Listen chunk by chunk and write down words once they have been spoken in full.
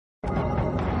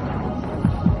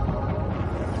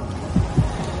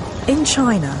In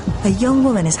China, a young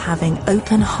woman is having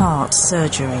open heart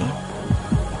surgery.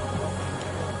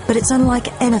 But it's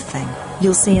unlike anything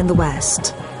you'll see in the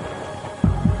West.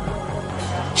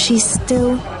 She's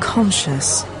still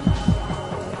conscious.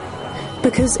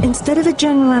 Because instead of a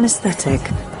general anaesthetic,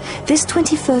 this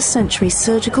 21st century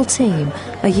surgical team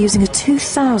are using a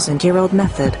 2,000-year-old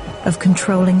method of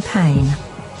controlling pain.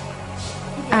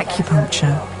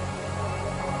 Acupuncture.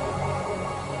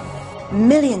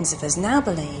 Millions of us now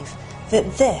believe that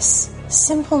this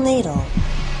simple needle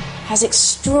has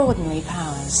extraordinary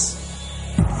powers.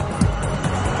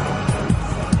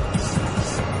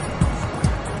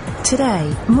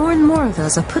 Today, more and more of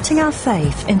us are putting our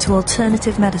faith into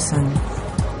alternative medicine.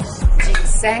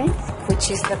 Ginseng, which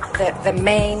is the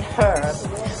main herb.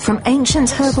 From ancient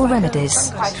herbal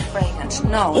remedies. Quite fragrant.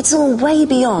 No. It's all way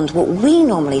beyond what we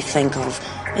normally think of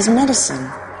as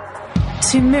medicine.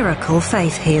 To miracle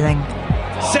faith healing.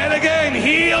 Said again,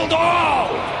 healed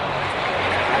all!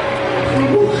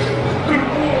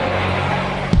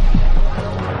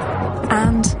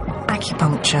 And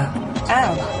acupuncture.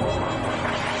 Ow.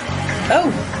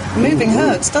 Oh, moving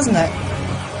hurts, doesn't it?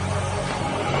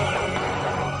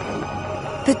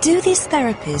 But do these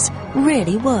therapies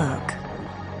really work?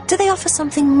 Do they offer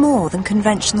something more than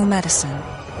conventional medicine?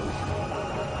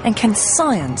 And can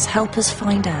science help us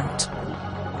find out?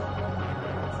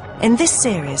 In this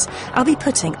series, I'll be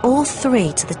putting all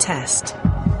three to the test.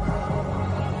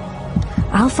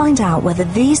 I'll find out whether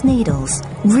these needles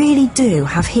really do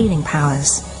have healing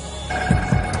powers.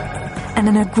 And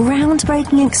in a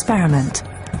groundbreaking experiment,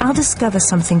 I'll discover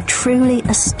something truly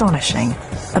astonishing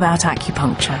about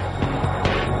acupuncture.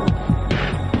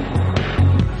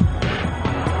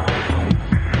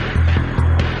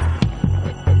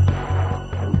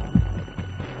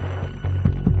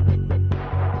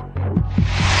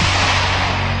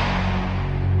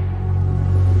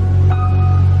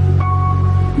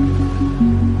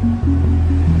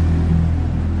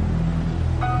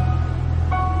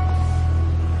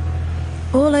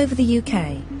 All over the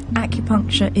UK,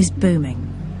 acupuncture is booming.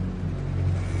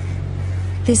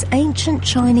 This ancient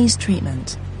Chinese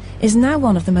treatment is now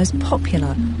one of the most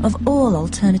popular of all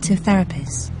alternative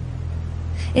therapies.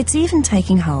 It's even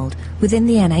taking hold within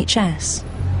the NHS.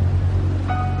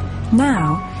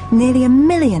 Now, nearly 1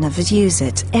 million of us use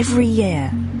it every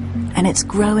year, and it's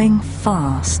growing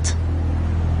fast.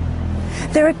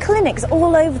 There are clinics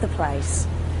all over the place.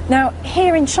 Now,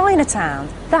 here in Chinatown,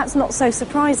 that's not so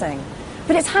surprising.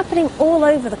 But it's happening all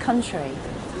over the country.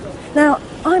 Now,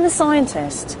 I'm a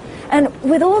scientist, and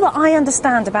with all that I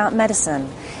understand about medicine,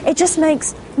 it just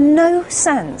makes no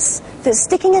sense that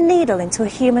sticking a needle into a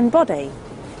human body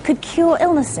could cure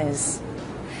illnesses.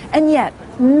 And yet,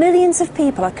 millions of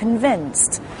people are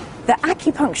convinced that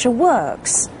acupuncture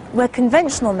works where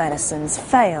conventional medicines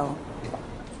fail.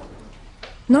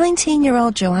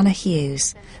 19-year-old Joanna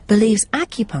Hughes believes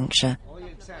acupuncture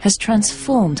has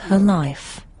transformed her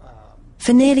life.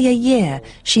 For nearly a year,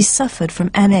 she suffered from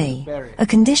ME, a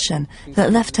condition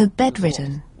that left her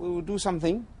bedridden. We will do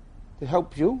something to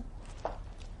help you.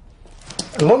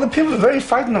 A lot of people are very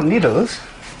frightened of needles.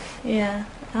 Yeah,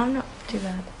 I'm not too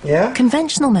bad. Yeah?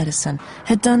 Conventional medicine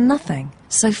had done nothing,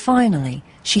 so finally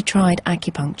she tried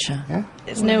acupuncture. Yeah?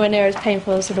 It's nowhere near as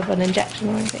painful as sort of an injection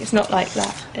or anything. It's not like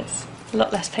that. It's a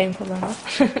lot less painful than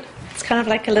that. It's kind of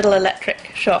like a little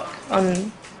electric shock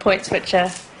on points which are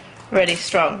really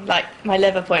strong. Like my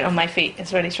liver point on my feet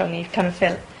is really strong. You kind of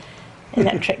feel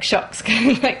electric shocks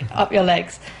going like up your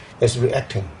legs. It's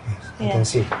reacting, yes, Yeah. I can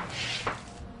see.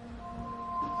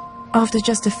 After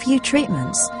just a few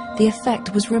treatments, the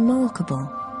effect was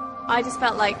remarkable. I just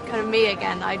felt like kind of me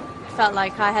again. I felt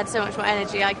like I had so much more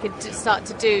energy. I could just start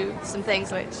to do some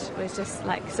things which was just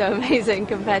like so amazing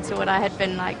compared to what I had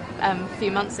been like a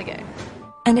few months ago.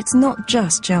 And it's not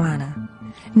just Joanna.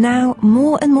 Now,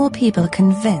 more and more people are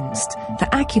convinced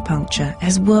that acupuncture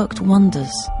has worked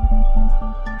wonders.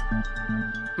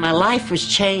 My life was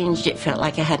changed. It felt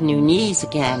like I had new knees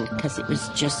again because it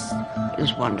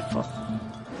was wonderful.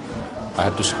 I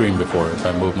had to scream before if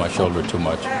I moved my shoulder too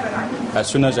much. As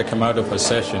soon as I come out of a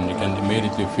session, you can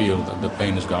immediately feel that the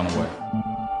pain has gone away.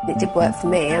 It did work for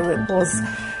me, and it was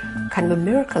kind of a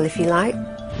miracle, if you like.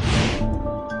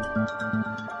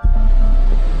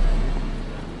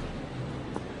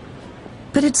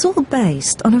 But it's all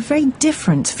based on a very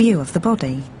different view of the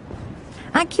body.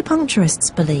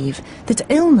 Acupuncturists believe that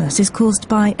illness is caused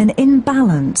by an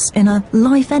imbalance in a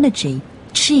life energy,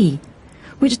 qi,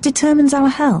 which determines our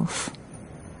health.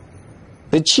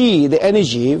 The qi, the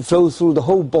energy, flows through the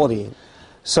whole body.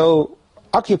 So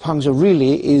acupuncture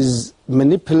really is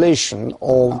manipulation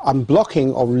or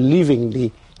unblocking or relieving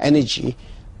the energy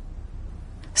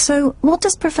So, what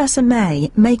does Professor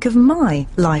May make of my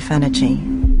life energy?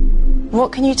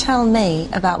 What can you tell me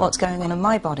about what's going on in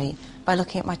my body by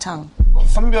looking at my tongue?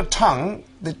 From your tongue,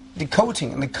 the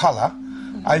coating and the color,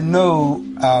 I know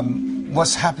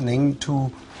what's happening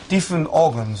to different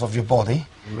organs of your body.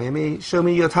 Maybe show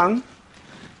me your tongue.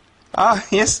 Ah,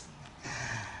 yes.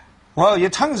 Well, your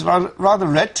tongue is rather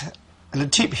red at the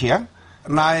tip here,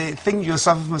 and I think you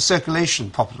suffer from circulation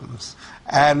problems.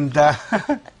 And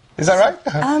is that right?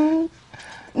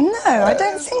 No, I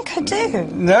don't think I do.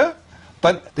 No?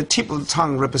 But the tip of the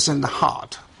tongue represents the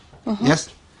heart. Yes?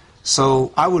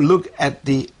 So I will look at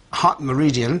the heart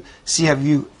meridian, see if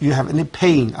you have any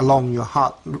pain along your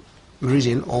heart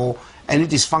meridian or any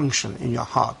dysfunction in your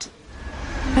heart.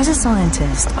 As a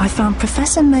scientist, I found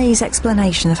Professor May's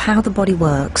explanation of how the body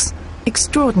works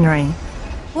extraordinary.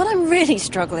 What I'm really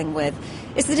struggling with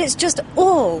is that it's just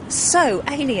all so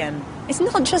alien. It's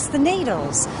not just the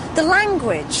needles, the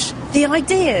language, the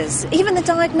ideas, even the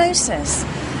diagnosis.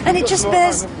 And it just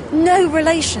bears no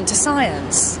relation to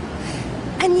science.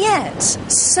 And yet,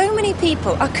 so many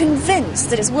people are convinced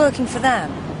that it's working for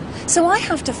them. So I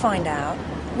have to find out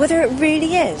whether it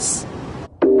really is.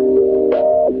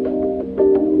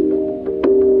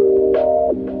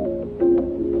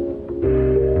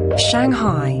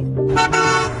 Shanghai,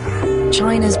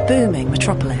 China's booming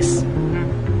metropolis.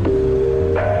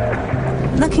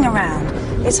 Looking around,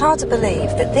 it's hard to believe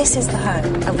that this is the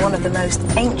home of one of the most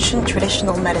ancient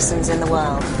traditional medicines in the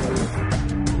world.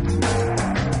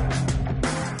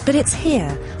 But it's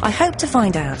here I hope to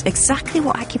find out exactly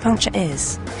what acupuncture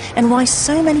is and why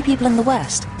so many people in the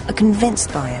West are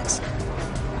convinced by it.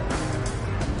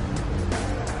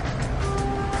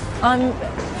 I'm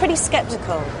pretty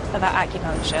sceptical about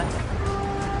acupuncture.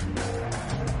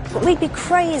 But we'd be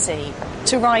crazy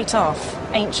to write off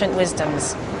ancient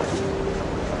wisdoms.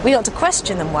 We ought to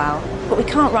question them well, but we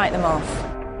can't write them off.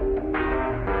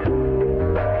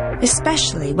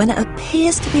 Especially when it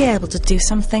appears to be able to do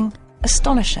something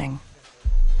astonishing.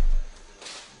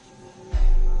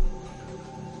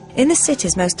 In the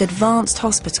city's most advanced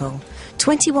hospital,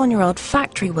 21-year-old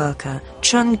factory worker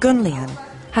Chun Gunlian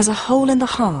has a hole in the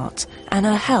heart and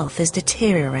her health is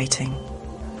deteriorating.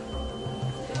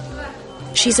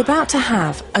 She's about to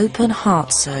have open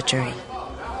heart surgery.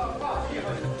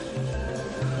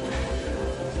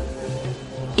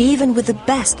 Even with the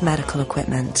best medical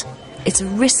equipment, it's a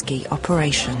risky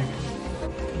operation.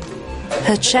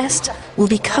 Her chest will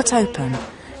be cut open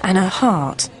and her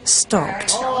heart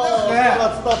stopped.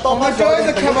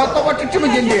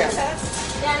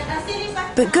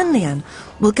 But Gunlian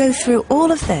will go through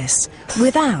all of this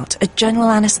without a general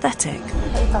anaesthetic.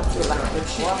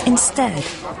 Instead,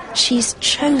 she's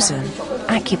chosen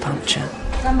acupuncture.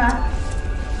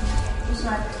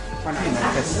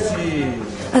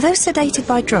 Although sedated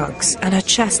by drugs and her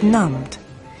chest numbed,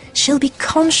 she'll be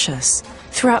conscious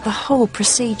throughout the whole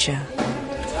procedure.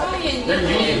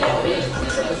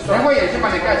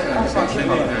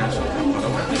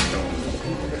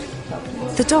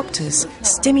 The doctors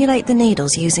stimulate the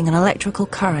needles using an electrical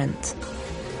current.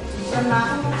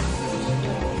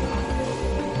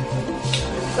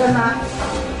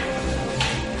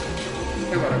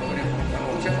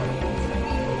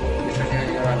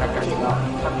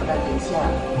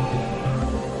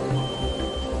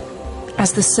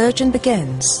 As the surgeon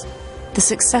begins, the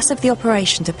success of the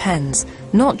operation depends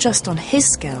not just on his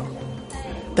skill,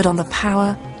 but on the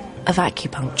power of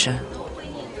acupuncture.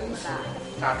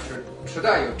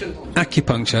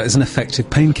 Acupuncture is an effective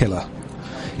painkiller.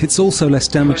 It's also less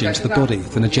damaging to the body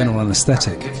than a general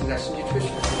anaesthetic.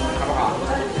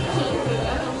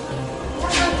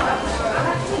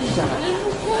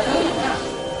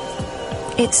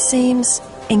 It seems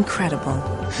incredible,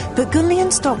 but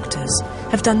Gunlian's doctors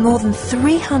have done more than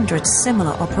 300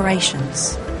 similar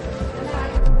operations.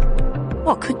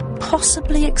 What could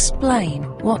possibly explain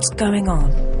what's going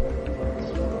on?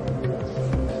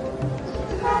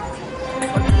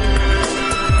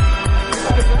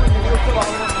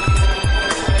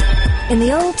 In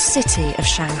the old city of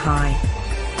Shanghai,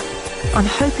 I'm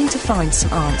hoping to find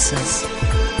some answers.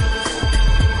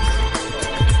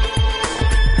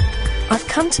 I've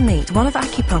come to meet one of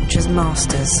acupuncture's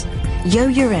masters, Yo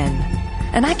Yurin,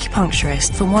 an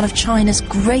acupuncturist from one of China's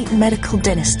great medical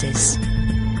dynasties,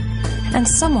 and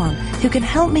someone who can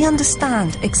help me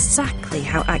understand exactly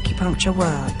how acupuncture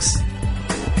works.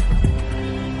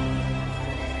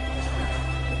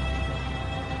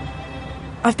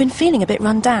 I've been feeling a bit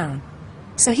run down,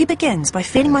 so he begins by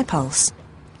feeling my pulse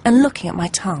and looking at my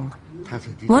tongue.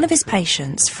 One of his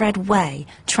patients, Fred Wei,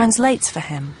 translates for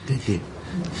him.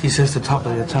 He says the top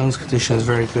of your tongue's condition is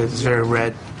very good. It's very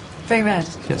red. Very red.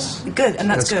 Yes. Good, and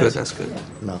that's good. That's good.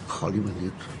 那考虑问题，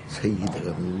才一这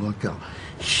个我叫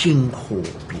辛苦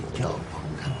比较困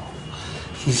难。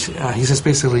 He says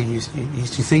basically you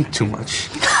think too much.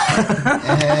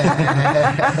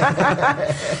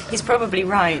 He's probably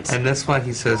right. And that's why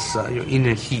he says your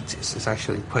inner heat is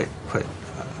actually quite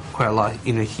a lot of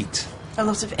inner heat. A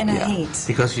lot of inner heat.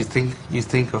 Because you think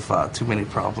of too many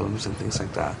problems and things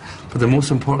like that. But the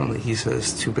most importantly, he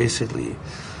says to basically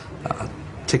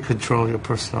take control of your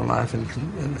personal life and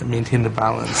maintain the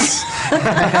balance.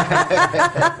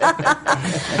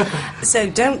 So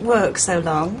don't work so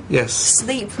long. Yes.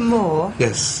 Sleep more.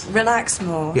 Yes. Relax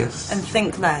more. Yes. And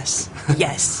think less.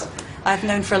 Yes. I've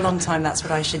known for a long time that's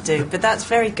what I should do. But that's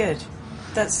very good.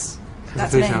 That's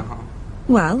me.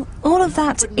 Well, all of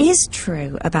that is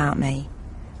true about me.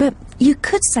 But you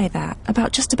could say that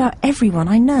about just about everyone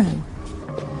I know.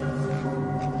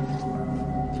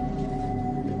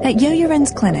 At Yo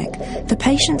Yuren's clinic, the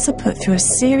patients are put through a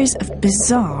series of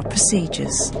bizarre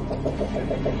procedures.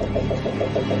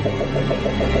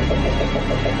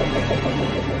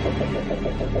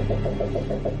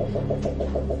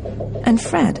 And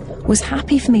Fred was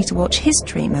happy for me to watch his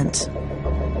treatment.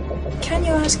 Can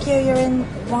you ask Yo Yuren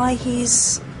why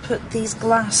he's put these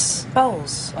glass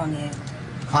bowls on you?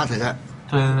 发这个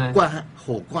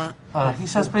火关。 He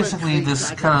says basically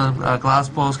this kind of glass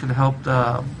balls can help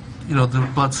the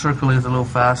blood circulate a little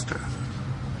faster.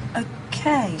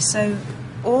 Okay, so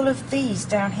all of these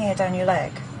down here, down your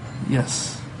leg,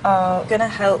 Yes. are going to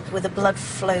help with the blood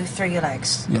flow through your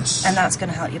legs. Yes. And that's going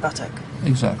to help your buttock.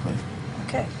 Exactly.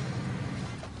 Okay.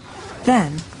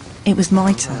 Then it was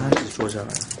my turn.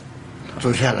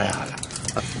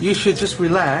 You should just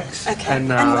relax. Okay.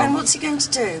 And what's he going to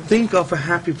do? think of a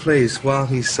happy place while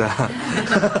he's.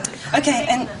 Okay,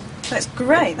 and that's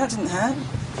great. That didn't hurt.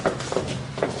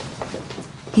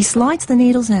 He slides the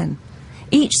needles in.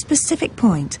 Each specific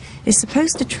point is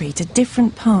supposed to treat a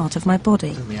different part of my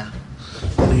body.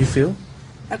 How do you feel?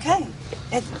 Okay.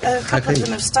 A couple of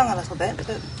them have stung a little bit,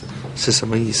 but... 是什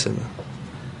么意思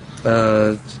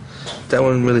呢? That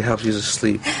one really helps you to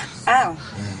sleep. Ow.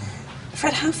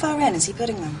 Fred, how far in is he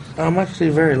putting them? I'm actually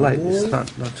very light. It's not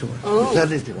too much. Oh.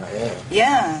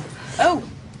 Yeah. Oh,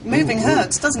 moving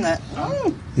hurts, doesn't it?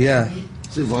 Mm. Yeah.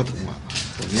 See,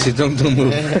 don't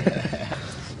move.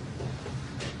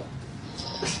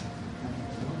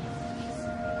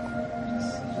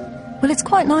 Well, it's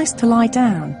quite nice to lie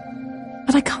down,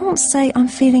 but I can't say I'm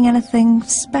feeling anything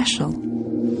special.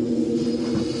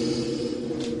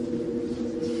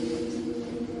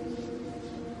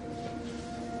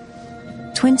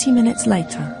 "20 minutes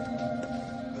later.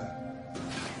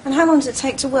 And how long does it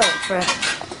take to work, Fred? A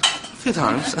few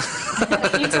times. A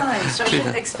few times, so I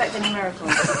shouldn't expect any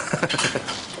miracles.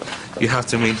 You have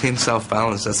to maintain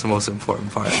self-balance. That's the most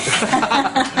important part.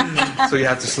 So you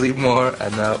have to sleep more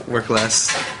and work less.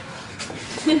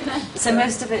 So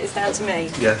most of it is down to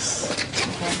me? Yes.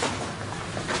 Okay.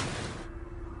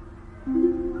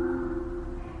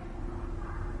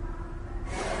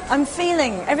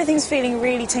 Everything's feeling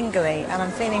really tingly, and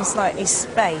I'm feeling slightly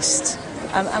spaced.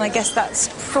 And I guess that's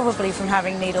probably from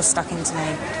having needles stuck into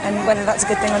me. And whether that's a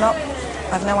good thing or not,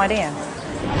 I've no idea.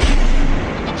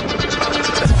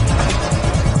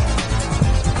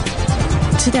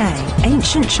 Today,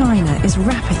 ancient China is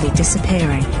rapidly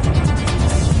disappearing.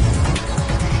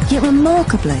 Yet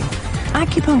remarkably,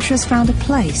 acupuncture has found a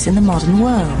place in the modern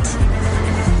world.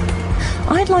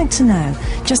 I'd like to know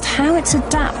just how it's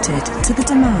adapted to the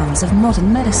demands of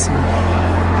modern medicine.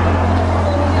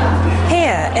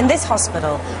 Here, in this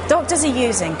hospital, doctors are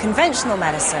using conventional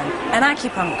medicine and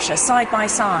acupuncture side by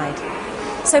side.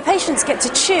 So patients get to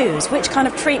choose which kind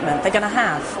of treatment they're going to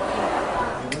have.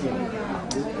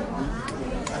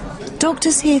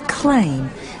 Doctors here claim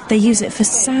they use it for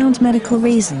sound medical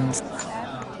reasons,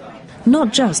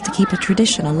 not just to keep a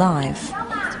tradition alive.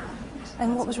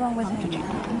 And what was wrong with him?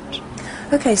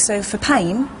 Okay, so for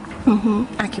pain,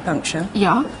 acupuncture.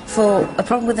 Yeah. For a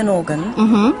problem with an organ,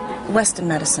 Western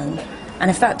medicine. And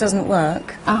if that doesn't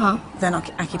work, then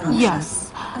acupuncture.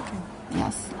 Yes. Okay.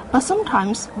 Yes. But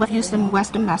sometimes when using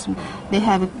Western medicine, they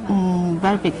have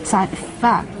very big side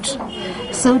effect.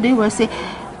 So they will say,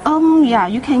 yeah,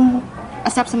 you can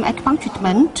accept some acupuncture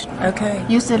treatment. Okay.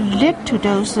 Use a little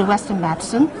dose of Western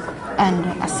medicine and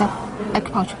accept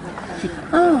acupuncture.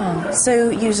 Oh, so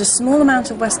use a small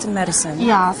amount of Western medicine.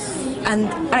 Yes. And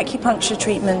acupuncture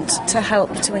treatment to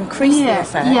help to increase the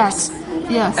effect. Yes.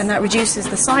 Yes. And that reduces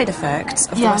the side effects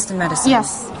of the Western medicine.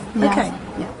 Yes. Okay.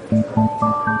 Yeah.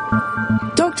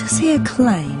 Doctors here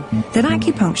claim that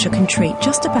acupuncture can treat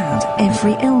just about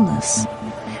every illness.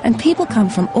 and people come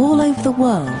from all over the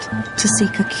world to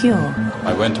seek a cure.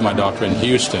 I went to my doctor in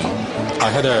Houston. I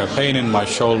had a pain in my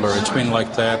shoulder. It's been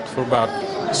like that for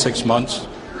about 6 months.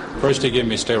 First he gave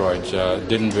me steroids,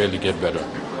 didn't really get better.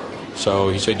 So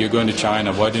he said, you're going to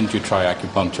China, why didn't you try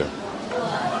acupuncture?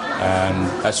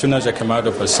 And as soon as I come out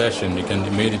of a session, you can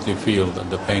immediately feel that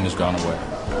the pain has gone away.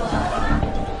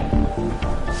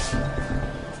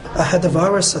 I had a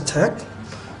virus attack,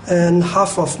 and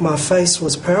half of my face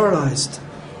was paralyzed.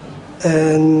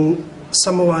 And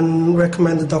someone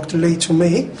recommended Dr. Lee to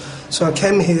me, so I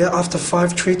came here after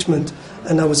 5 treatments,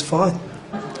 and I was fine.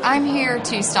 I'm here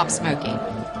to stop smoking.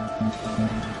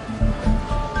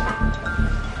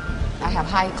 I have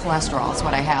high cholesterol is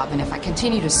what I have, and if I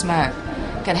continue to smoke,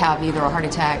 I could have either a heart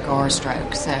attack or a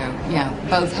stroke. So, you know,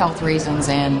 both health reasons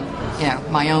and, you know,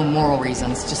 my own moral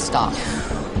reasons to stop.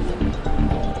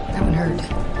 That one hurt.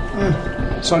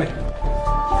 Sorry.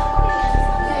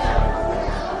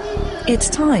 It's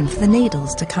time for the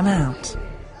needles to come out.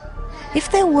 If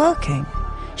they're working,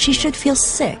 she should feel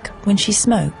sick when she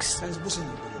smokes.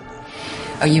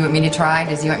 Oh, you want me to try?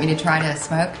 Does he want me to try to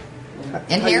smoke?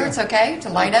 In here, it's okay to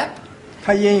light up?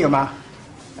 Okay.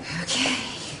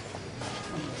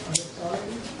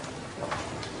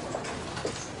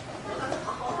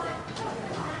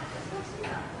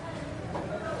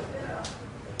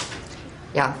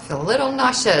 Yeah, I feel a little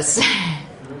nauseous.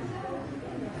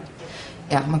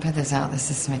 Yeah, I'm gonna put this out. This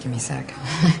is making me sick.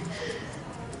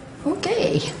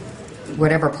 Okay.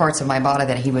 Whatever parts of my body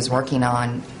that he was working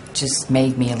on just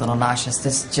made me a little nauseous.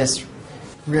 This just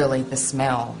really, the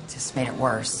smell just made it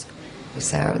worse.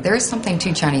 So there is something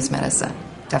to Chinese medicine,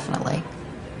 definitely.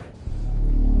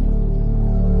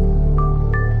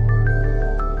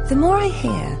 The more I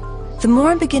hear, the more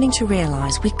I'm beginning to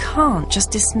realise we can't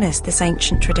just dismiss this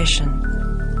ancient tradition.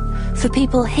 For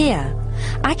people here,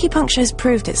 acupuncture has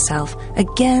proved itself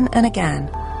again and again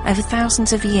over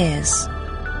thousands of years.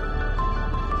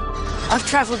 I've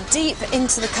travelled deep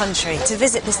into the country to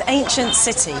visit this ancient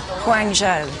city,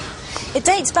 Guangzhou. It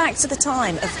dates back to the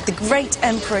time of the great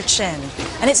Emperor Qin,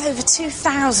 and it's over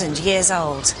 2,000 years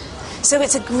old. So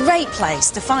it's a great place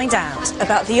to find out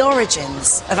about the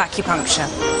origins of acupuncture.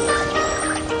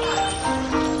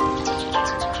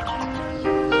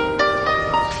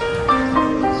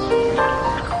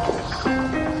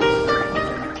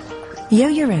 Yo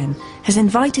Yuren has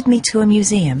invited me to a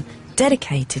museum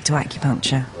dedicated to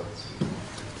acupuncture.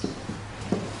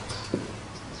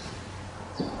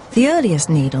 The earliest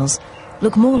needles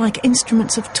look more like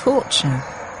instruments of torture.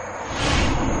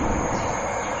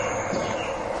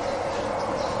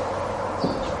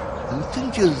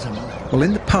 Well,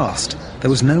 in the past, there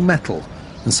was no metal,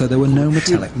 and so there were no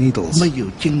metallic needles. They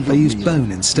used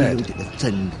bone instead.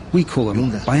 We call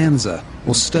them bayanza,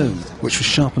 or stone, which was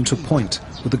sharpened to a point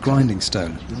with a grinding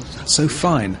stone, so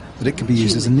fine that it can be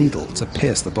used as a needle to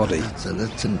pierce the body.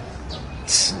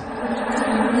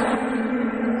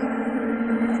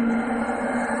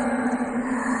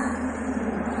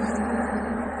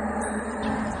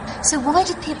 So why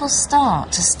did people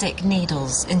start to stick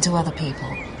needles into other people?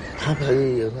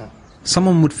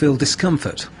 Someone would feel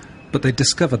discomfort, but they'd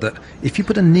discover that if you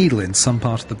put a needle in some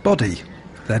part of the body,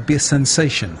 there'd be a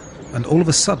sensation, and all of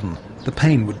a sudden, the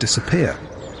pain would disappear.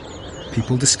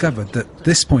 People discovered that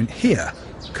this point here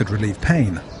could relieve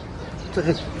pain,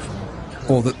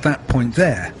 or that that point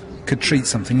there could treat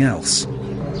something else.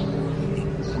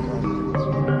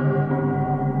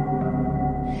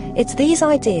 It's these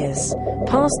ideas,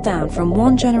 passed down from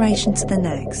one generation to the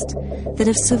next, that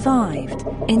have survived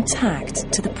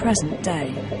intact to the present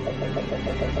day.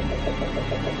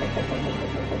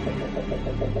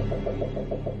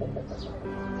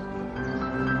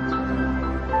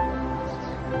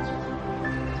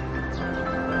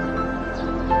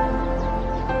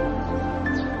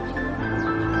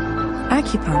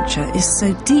 Acupuncture is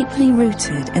so deeply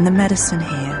rooted in the medicine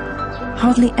here,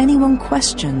 hardly anyone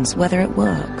questions whether it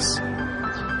works.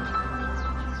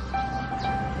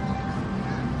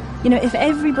 You know, if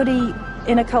everybody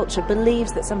in a culture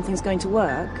believes that something's going to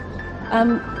work,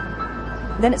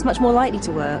 then it's much more likely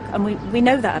to work. And we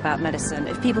know that about medicine.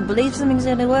 If people believe something's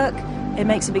going to work, it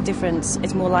makes a big difference.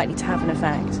 It's more likely to have an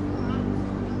effect.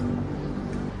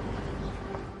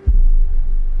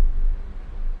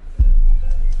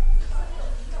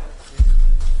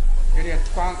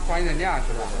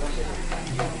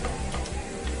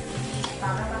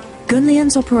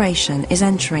 Gunlian's operation is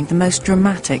entering the most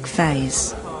dramatic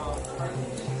phase.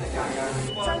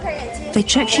 They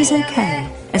check she's okay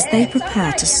as they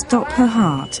prepare to stop her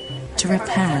heart to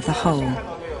repair the hole.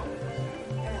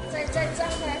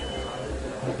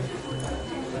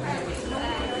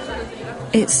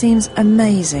 It seems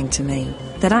amazing to me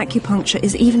that acupuncture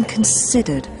is even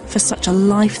considered for such a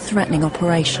life-threatening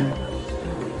operation.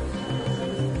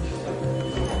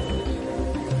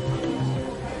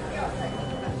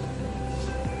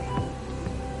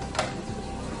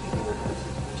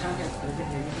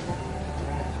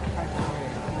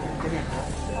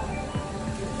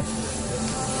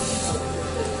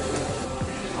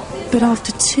 But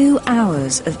after 2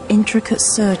 hours of intricate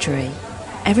surgery,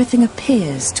 everything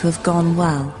appears to have gone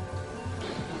well.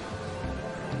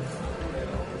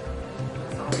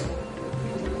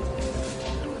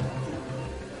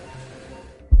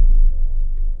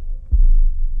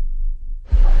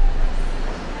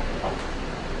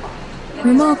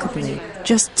 Remarkably,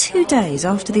 just 2 days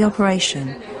after the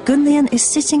operation, Gunlian is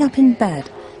sitting up in bed,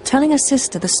 telling her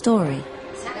sister the story.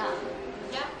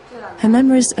 Her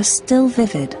memories are still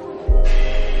vivid.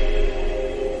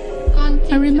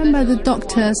 I remember the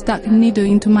doctor stuck a needle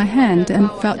into my hand and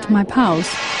felt my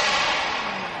pulse.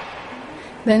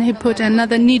 Then he put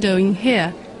another needle in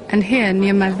here and here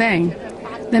near my vein.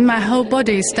 Then my whole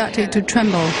body started to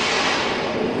tremble.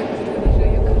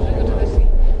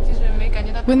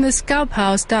 When the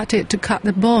scalpel started to cut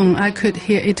the bone, I could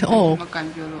hear it all.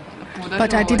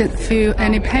 But I didn't feel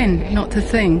any pain, not a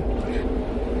thing.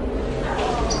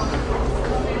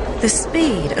 The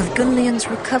speed of Gunlian's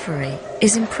recovery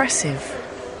is impressive.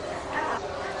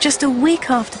 Just a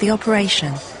week after the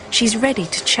operation, she's ready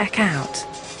to check out.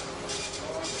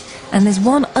 And there's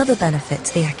one other benefit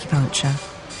to the acupuncture.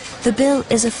 The bill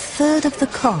is 1/3 of the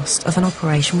cost of an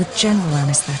operation with general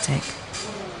anaesthetic.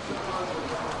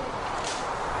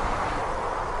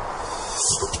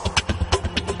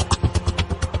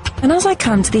 And as I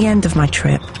come to the end of my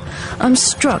trip, I'm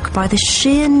struck by the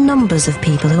sheer numbers of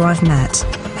people who I've met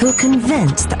who are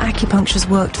convinced that acupuncture's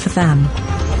worked for them.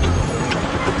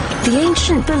 The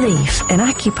ancient belief in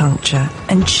acupuncture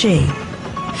and qi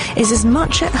is as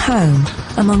much at home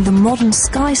among the modern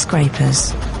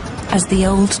skyscrapers as the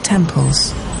old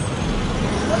temples.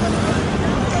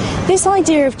 This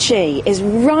idea of qi is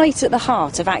right at the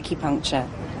heart of acupuncture.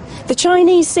 The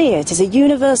Chinese see it as a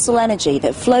universal energy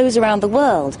that flows around the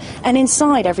world and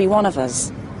inside every one of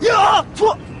us.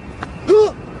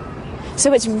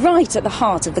 So it's right at the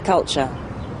heart of the culture.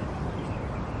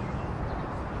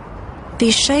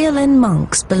 These Shaolin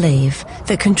monks believe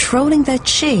that controlling their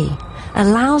qi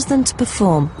allows them to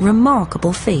perform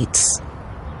remarkable feats.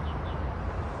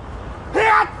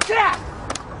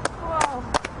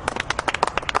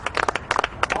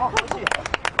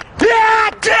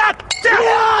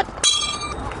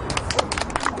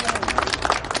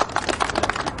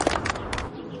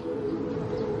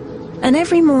 And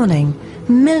every morning,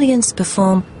 millions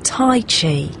perform Tai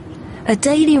Chi, a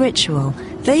daily ritual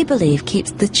they believe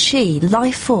keeps the qi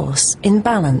life force in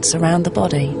balance around the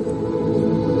body.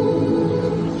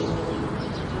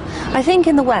 I think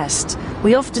in the West,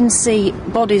 we often see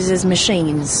bodies as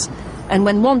machines, and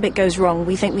when one bit goes wrong,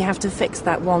 we think we have to fix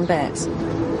that one bit.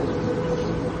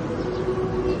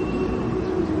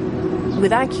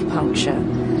 With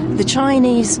acupuncture, the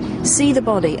Chinese see the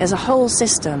body as a whole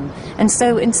system, and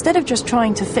so instead of just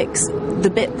trying to fix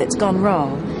the bit that's gone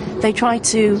wrong, they try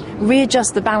to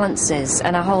readjust the balances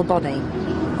in our whole body.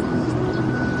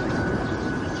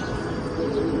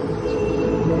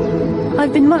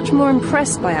 I've been much more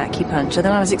impressed by acupuncture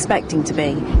than I was expecting to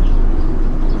be.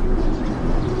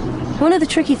 One of the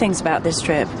tricky things about this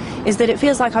trip is that it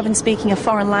feels like I've been speaking a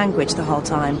foreign language the whole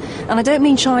time. And I don't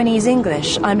mean Chinese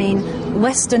English, I mean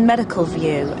Western medical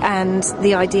view and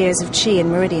the ideas of qi and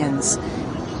meridians.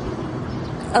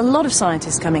 A lot of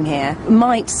scientists coming here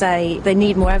might say they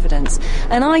need more evidence,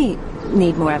 and I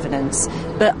need more evidence,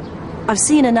 but I've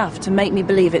seen enough to make me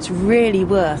believe it's really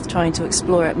worth trying to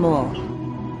explore it more.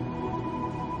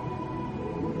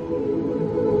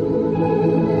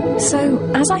 So,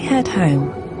 as I head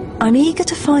home, I'm eager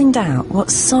to find out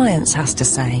what science has to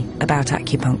say about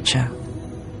acupuncture.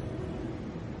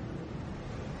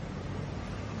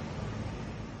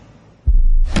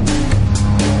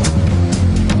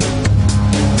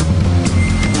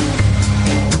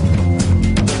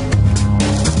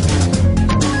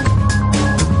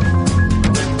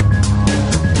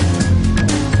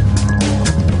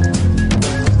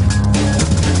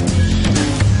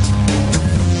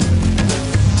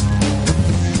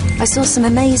 I saw some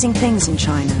amazing things in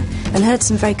China and heard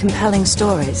some very compelling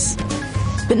stories,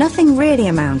 but nothing really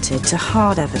amounted to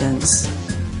hard evidence.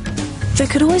 There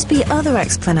could always be other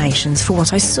explanations for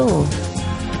what I saw.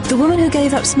 The woman who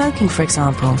gave up smoking, for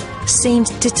example,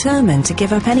 seemed determined to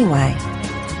give up anyway.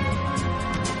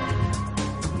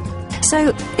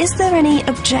 So, is there any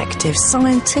objective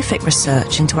scientific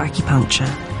research into acupuncture?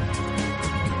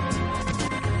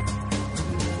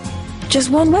 Just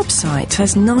one website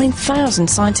has 9,000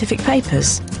 scientific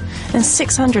papers and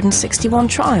 661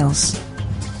 trials.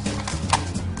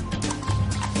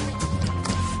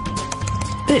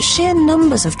 But sheer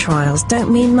numbers of trials don't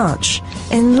mean much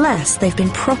unless they've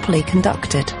been properly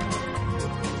conducted.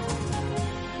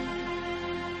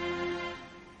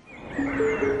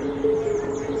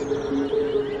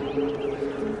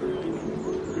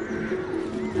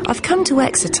 I've come to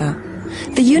Exeter.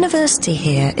 The university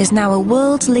here is now a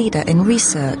world leader in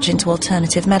research into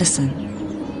alternative medicine.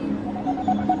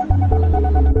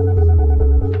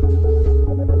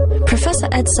 Professor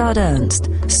Edzard Ernst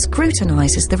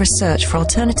scrutinises the research for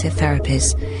alternative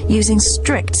therapies using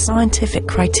strict scientific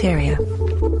criteria.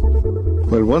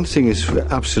 Well, one thing is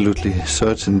absolutely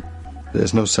certain.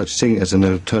 There's no such thing as an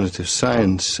alternative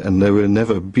science, and there will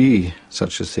never be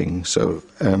such a thing. So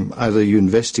either you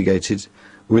investigate it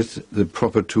with the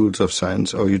proper tools of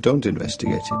science, or you don't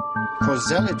investigate it.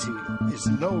 Causality is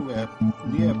nowhere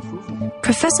near proven.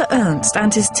 Professor Ernst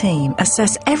and his team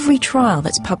assess every trial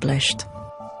that's published.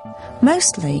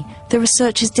 Mostly, the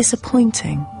research is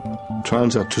disappointing.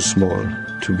 Trials are too small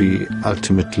to be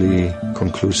ultimately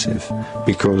conclusive,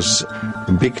 because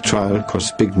a big trial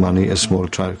costs big money, a small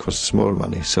trial costs small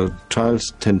money. So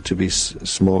trials tend to be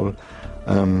small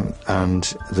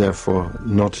and therefore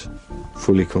not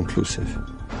fully conclusive.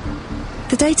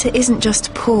 The data isn't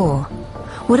just poor.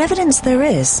 What evidence there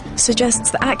is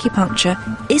suggests that acupuncture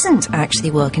isn't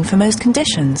actually working for most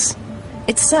conditions.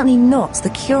 It's certainly not the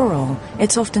cure-all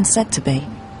it's often said to be.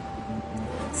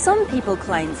 Some people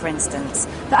claim, for instance,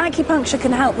 that acupuncture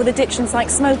can help with addictions like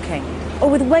smoking, or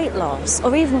with weight loss,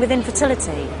 or even with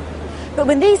infertility. But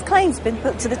when these claims have been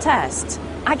put to the test,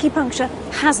 acupuncture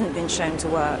hasn't been shown to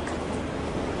work.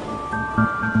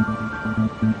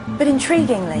 But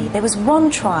intriguingly, there was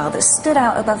one trial that stood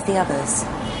out above the others.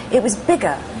 It was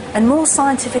bigger and more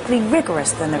scientifically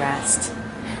rigorous than the rest.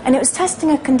 And it was testing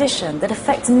a condition that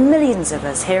affects millions of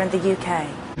us here in the UK.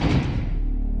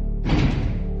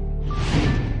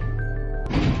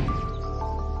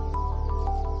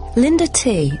 Linda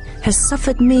T. has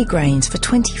suffered migraines for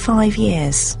 25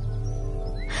 years.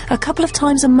 A couple of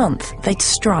times a month they'd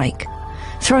strike,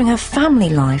 throwing her family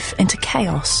life into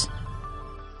chaos.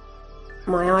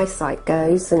 My eyesight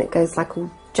goes, and it goes like all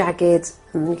jagged,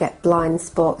 and you get blind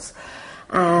spots,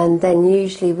 and then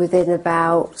usually within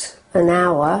about an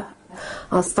hour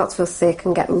I'll start to feel sick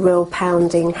and get a real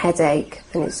pounding headache,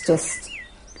 and it's just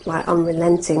like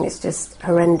unrelenting, it's just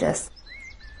horrendous.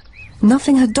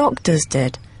 Nothing her doctors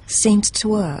did seemed to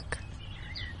work.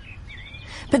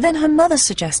 But then her mother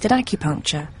suggested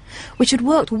acupuncture, which had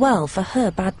worked well for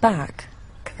her bad back.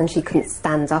 And she couldn't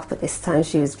stand up at this time,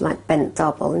 she was like bent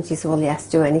double, and she said, well, yes,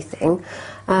 do anything.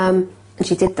 And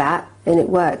she did that, and it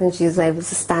worked, and she was able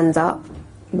to stand up,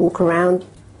 walk around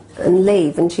and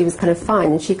leave, and she was kind of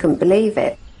fine, and she couldn't believe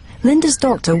it. Linda's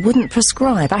doctor wouldn't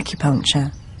prescribe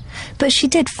acupuncture, but she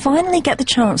did finally get the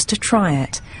chance to try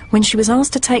it when she was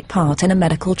asked to take part in a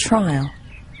medical trial.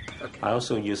 I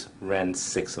also use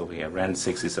RAN6 over here.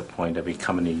 RAN6 is a point that we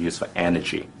commonly use for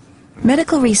energy.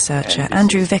 Medical researcher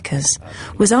Andrew Vickers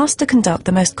was asked to conduct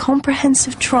the most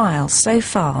comprehensive trial so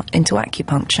far into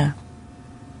acupuncture.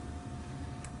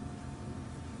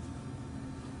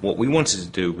 What we wanted to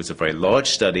do was a very large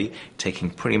study,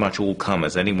 taking pretty much all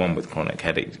comers, anyone with chronic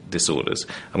headache disorders,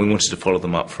 and we wanted to follow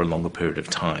them up for a longer period of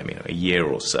time, a year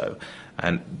or so.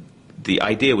 And the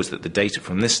idea was that the data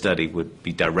from this study would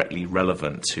be directly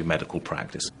relevant to medical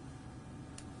practice.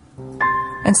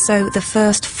 And so the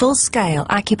first full-scale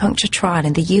acupuncture trial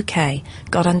in the UK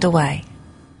got underway.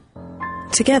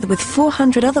 Together with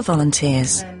 400 other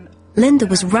volunteers, Linda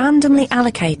was randomly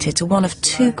allocated to one of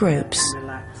two groups.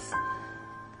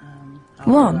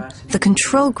 One, the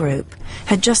control group,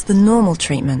 had just the normal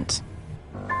treatment.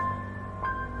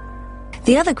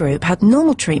 The other group had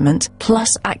normal treatment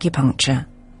plus acupuncture.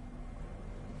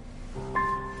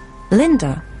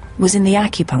 Linda was in the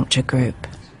acupuncture group.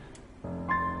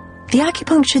 The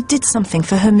acupuncture did something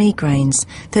for her migraines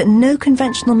that no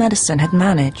conventional medicine had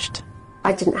managed.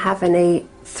 I didn't have any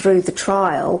through the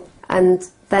trial, and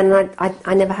then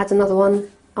I never had another one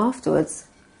afterwards.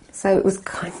 So it was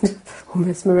kind of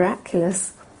almost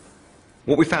miraculous.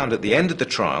 What we found at the end of the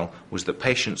trial was that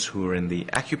patients who were in the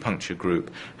acupuncture group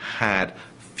had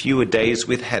fewer days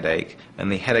with headache,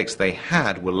 and the headaches they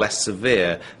had were less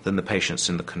severe than the patients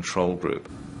in the control group.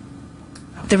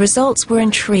 The results were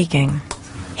intriguing.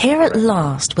 Here at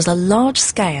last was a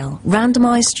large-scale,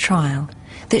 randomised trial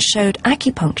that showed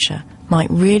acupuncture might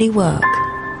really work.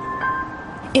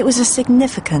 It was a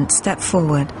significant step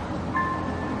forward.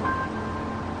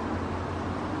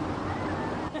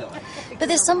 But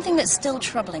there's something that's still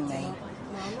troubling me.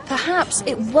 Perhaps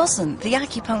it wasn't the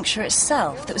acupuncture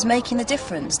itself that was making the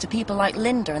difference to people like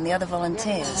Linda and the other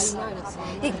volunteers.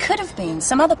 It could have been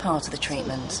some other part of the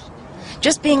treatment.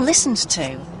 Just being listened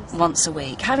to once a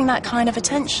week, having that kind of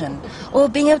attention, or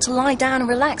being able to lie down and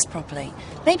relax properly.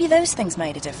 Maybe those things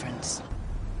made a difference.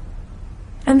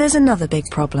 And there's another big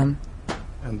problem.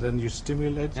 And then you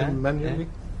stimulate them manually?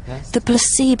 The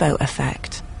placebo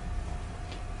effect.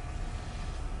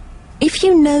 If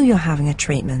you know you're having a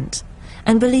treatment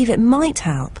and believe it might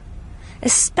help,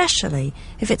 especially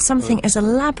if it's something as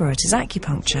elaborate as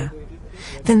acupuncture,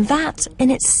 then that in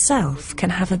itself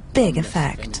can have a big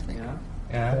effect.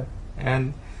 Yeah.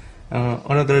 And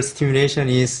another stimulation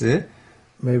is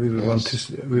maybe we want to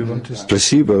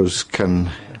placebos can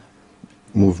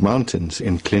move mountains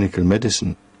in clinical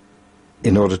medicine.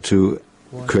 In order to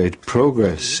create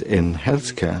progress in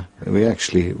healthcare, we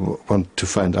actually want to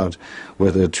find out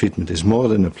whether a treatment is more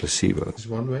than a placebo.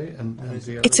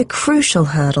 It's a crucial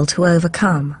hurdle to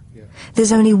overcome.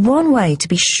 There's only one way to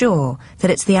be sure that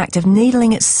it's the act of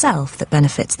needling itself that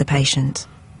benefits the patient.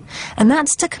 And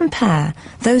that's to compare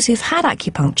those who've had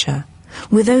acupuncture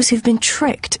with those who've been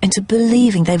tricked into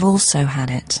believing they've also had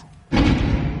it.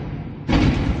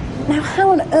 Now, how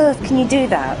on earth can you do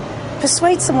that?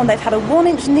 Persuade someone they've had a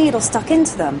 1-inch needle stuck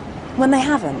into them when they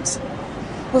haven't?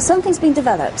 Well, something's been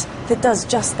developed that does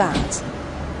just that.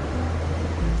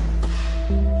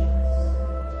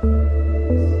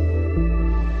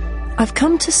 I've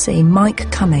come to see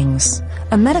Mike Cummings,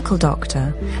 a medical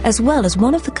doctor, as well as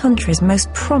one of the country's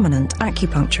most prominent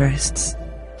acupuncturists.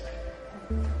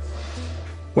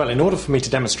 Well, in order for me to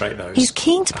demonstrate those... He's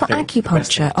keen to put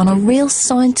acupuncture on a real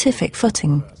scientific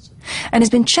footing, and has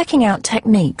been checking out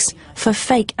techniques for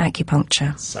fake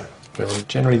acupuncture. So,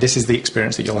 generally this is the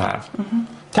experience that you'll have.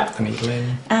 Tap the needle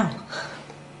in. Ow.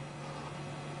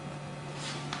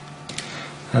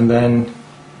 And then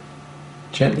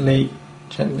gently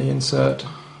insert.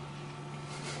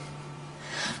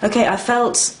 Okay, I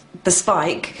felt the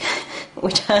spike,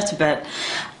 which hurt a bit.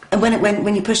 And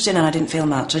when you pushed in and I didn't feel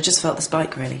much, I just felt the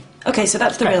spike really. Okay, so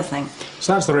that's the real thing.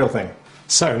 So that's the real thing.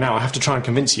 So now I have to try and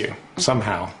convince you,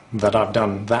 somehow, that I've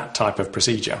done that type of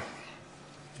procedure.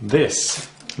 This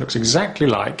looks exactly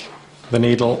like the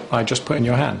needle I just put in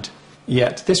your hand.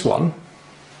 Yet this one,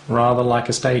 rather like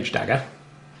a stage dagger,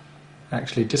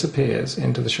 actually disappears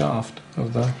into the shaft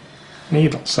of the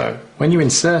needle. So when you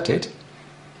insert it, it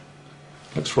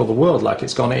looks for all the world like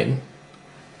it's gone in,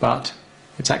 but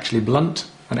it's actually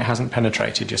blunt and it hasn't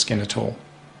penetrated your skin at all.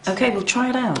 Okay, we'll try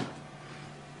it out.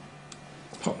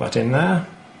 Pop that in there.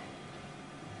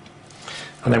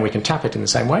 And then we can tap it in the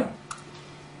same way.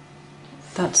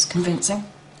 That's convincing.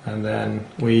 And then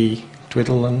we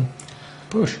twiddle and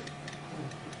push.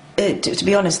 To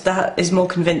be honest, that is more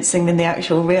convincing than the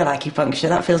actual real acupuncture.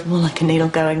 That feels more like a needle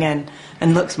going in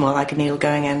and looks more like a needle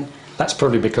going in. That's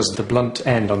probably because the blunt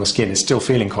end on the skin is still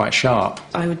feeling quite sharp.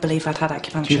 I would believe I'd had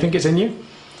acupuncture. Do you think it's in you?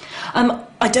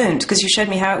 I don't, because you showed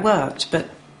me how it worked, but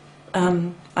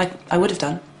I would have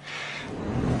done.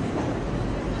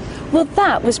 Well,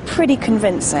 that was pretty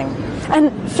convincing.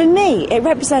 And for me, it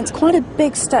represents quite a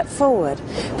big step forward.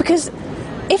 Because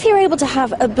if you're able to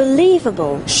have a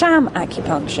believable sham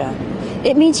acupuncture,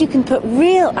 it means you can put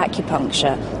real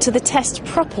acupuncture to the test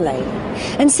properly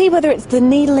and see whether it's the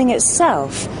needling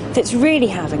itself that's really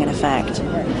having an effect.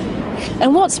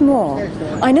 And what's more,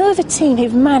 I know of a team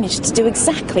who've managed to do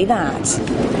exactly that.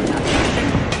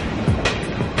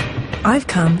 I've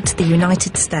come to the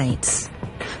United States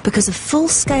because a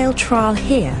full-scale trial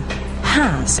here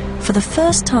has, for the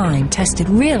first time, tested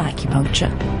real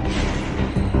acupuncture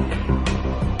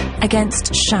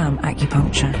against sham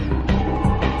acupuncture.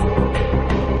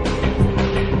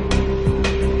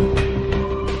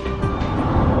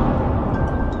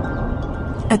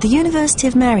 At the University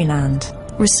of Maryland,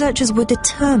 researchers were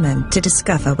determined to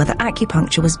discover whether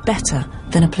acupuncture was better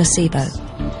than a placebo.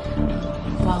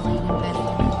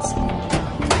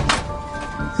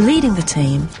 Leading the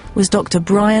team was Dr.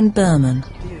 Brian Berman.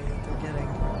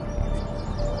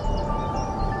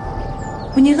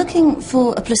 When you're looking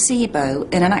for a placebo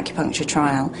in an acupuncture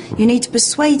trial, you need to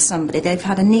persuade somebody they've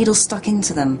had a needle stuck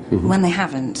into them when they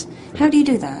haven't. How do you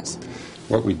do that?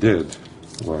 What we did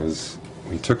was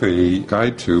we took a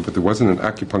guide tube, but there wasn't an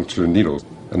acupuncture needle,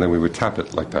 and then we would tap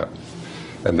it like that.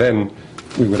 And then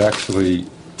we would actually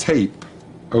tape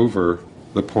over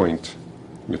the point.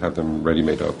 We'd have them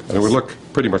ready-made up. And it would look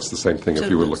pretty much the same thing if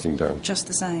you were looking down. Just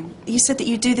the same. You said that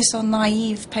you do this on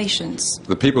naive patients.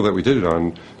 The people that we did it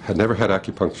on had never had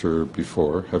acupuncture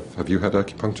before. Have you had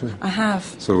acupuncture? I have.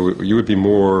 So you would be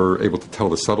more able to tell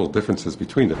the subtle differences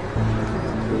between them.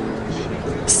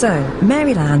 So,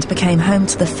 Maryland became home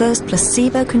to the first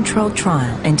placebo-controlled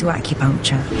trial into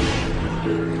acupuncture.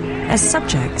 As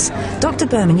subjects, Dr.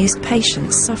 Berman used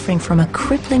patients suffering from a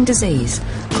crippling disease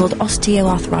called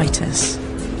osteoarthritis.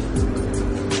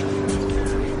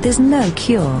 There's no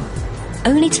cure,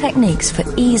 only techniques for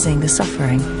easing the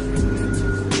suffering.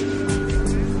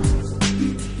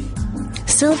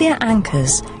 Sylvia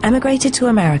Ankers emigrated to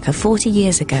America 40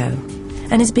 years ago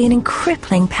and has been in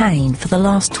crippling pain for the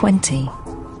last 20.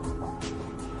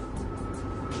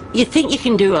 You think you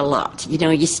can do a lot. You know,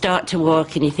 you start to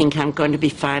walk and you think, I'm going to be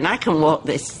fine. I can walk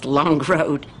this long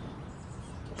road.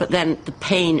 But then the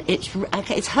pain,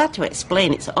 it's hard to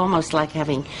explain. It's almost like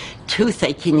having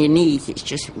toothache in your knees. It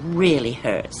just really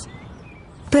hurts.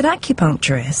 But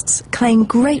acupuncturists claim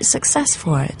great success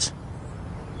for it.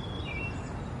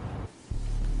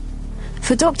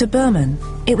 For Dr. Berman,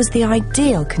 it was the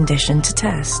ideal condition to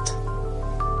test.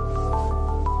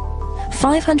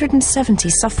 570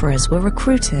 sufferers were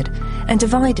recruited and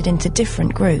divided into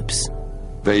different groups.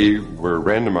 They were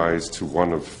randomized to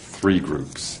one of 3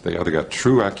 groups. They either got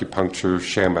true acupuncture,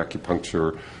 sham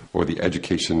acupuncture, or the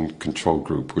education control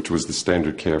group, which was the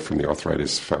standard care from the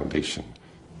Arthritis Foundation.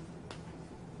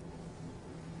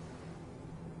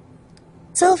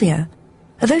 Sylvia,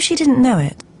 although she didn't know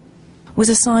it, was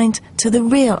assigned to the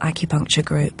real acupuncture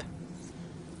group.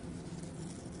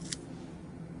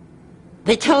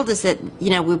 They told us that,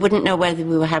 you know, we wouldn't know whether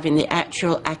we were having the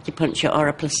actual acupuncture or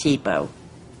a placebo.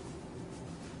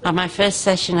 On my first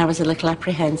session, I was a little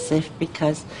apprehensive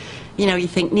because, you know, you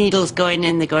think needles going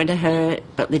in, they're going to hurt,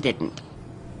 but they didn't.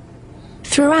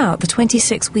 Throughout the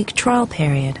 26-week trial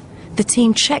period, the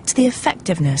team checked the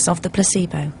effectiveness of the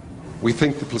placebo. We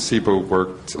think the placebo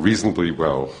worked reasonably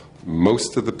well.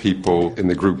 Most of the people in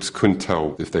the groups couldn't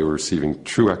tell if they were receiving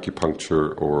true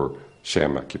acupuncture or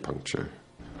sham acupuncture.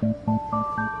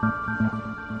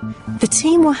 The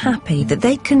team were happy that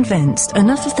they'd convinced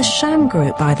enough of the sham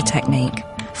group by the technique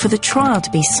for the trial to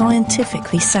be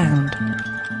scientifically sound.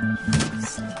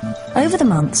 Over the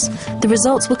months, the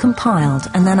results were compiled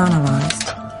and then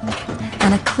analysed,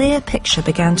 and a clear picture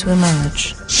began to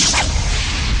emerge.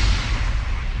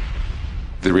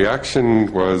 The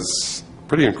reaction was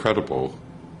pretty incredible.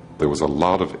 There was a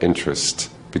lot of interest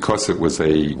because it was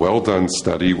a well-done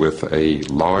study with a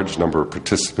large number of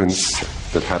participants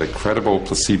that had a credible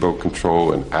placebo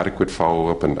control and adequate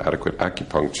follow-up and adequate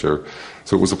acupuncture.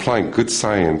 So it was applying good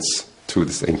science to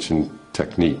this ancient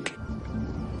technique.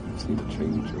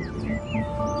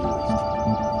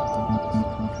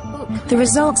 The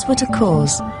results were to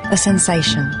cause a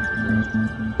sensation.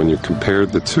 When you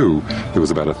compared the two, there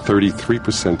was about a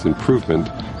 33% improvement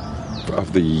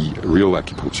of the real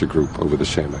acupuncture group over the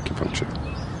sham acupuncture.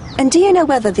 And do you know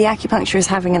whether the acupuncture is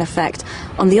having an effect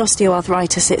on the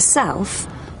osteoarthritis itself?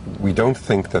 We don't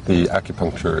think that the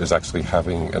acupuncture is actually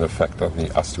having an effect on the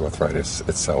osteoarthritis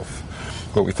itself.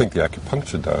 What we think the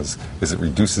acupuncture does is it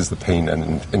reduces the pain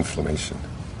and inflammation.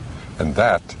 And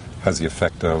that has the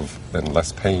effect of then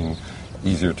less pain,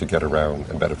 easier to get around,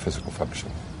 and better physical function.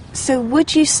 So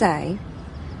would you say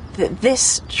that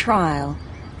this trial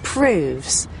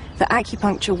proves that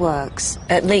acupuncture works,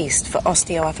 at least for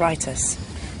osteoarthritis?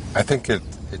 I think it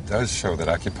does show that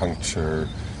acupuncture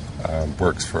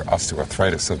works for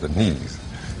osteoarthritis of the knees.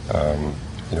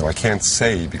 You know, I can't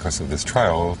say because of this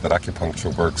trial that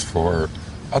acupuncture works for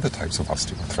other types of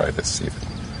osteoarthritis even.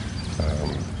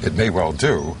 It may well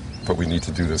do, but we need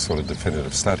to do this sort of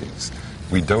definitive studies.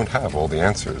 We don't have all the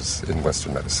answers in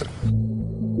Western medicine.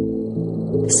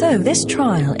 So this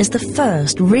trial is the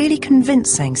first really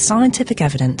convincing scientific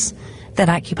evidence that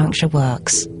acupuncture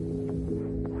works.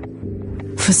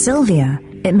 For Sylvia,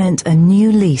 it meant a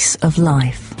new lease of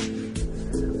life.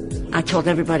 I told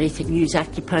everybody to use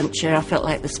acupuncture. I felt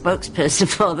like the spokesperson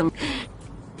for them.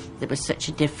 There was such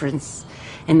a difference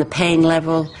in the pain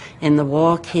level, in the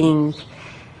walking,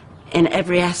 in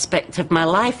every aspect of my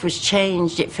life was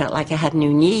changed. It felt like I had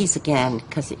new knees again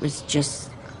because it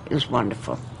was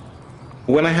wonderful.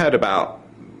 When I heard about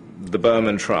the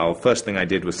Berman trial, first thing I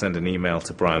did was send an email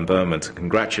to Brian Berman to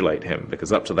congratulate him,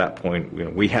 because up to that point, you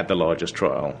know, we had the largest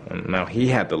trial, and now he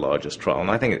had the largest trial, and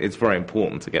I think it's very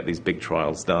important to get these big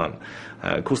trials done.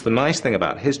 Of course, the nice thing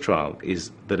about his trial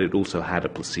is that it also had a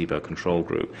placebo control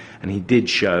group, and he did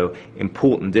show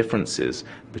important differences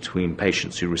between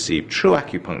patients who received true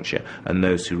acupuncture and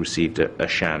those who received a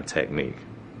sham technique.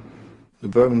 The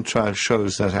Berman trial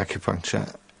shows that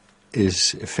acupuncture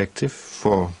is effective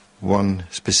for one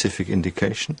specific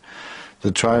indication.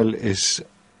 The trial is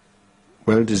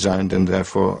well designed, and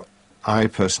therefore I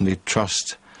personally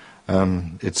trust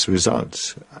its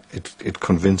results. It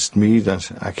convinced me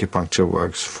that acupuncture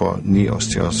works for knee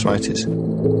osteoarthritis.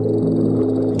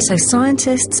 So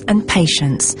scientists and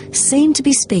patients seem to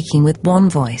be speaking with one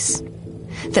voice,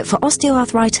 that for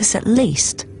osteoarthritis at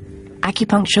least,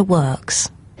 acupuncture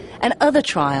works. And other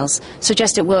trials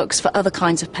suggest it works for other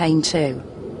kinds of pain too.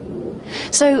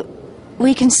 So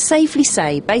we can safely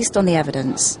say, based on the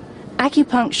evidence,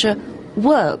 acupuncture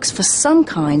works for some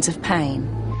kinds of pain.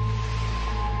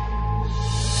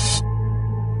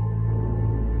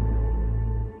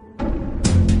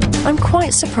 I'm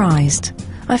quite surprised.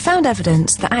 I found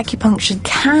evidence that acupuncture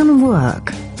can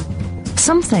work.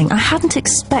 Something I hadn't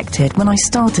expected when I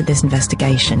started this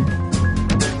investigation.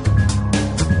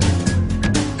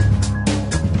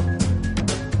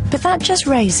 But that just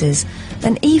raises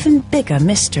an even bigger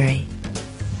mystery.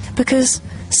 Because,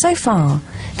 so far,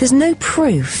 there's no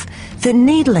proof that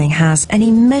needling has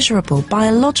any measurable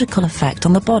biological effect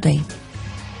on the body.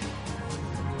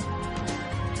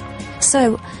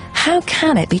 So, how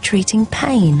can it be treating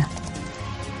pain?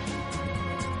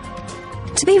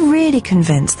 To be really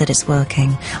convinced that it's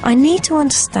working, I need to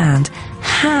understand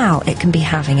how it can be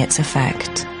having its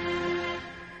effect.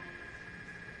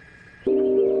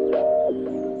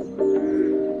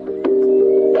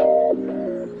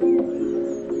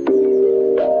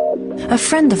 A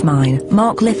friend of mine,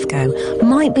 Mark Lithgow,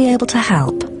 might be able to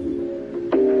help.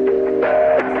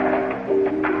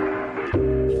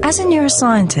 As a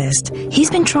neuroscientist, he's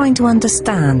been trying to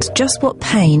understand just what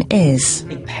pain is.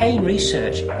 Pain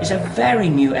research is a very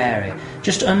new area.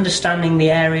 Just understanding the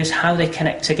areas, how they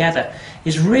connect together,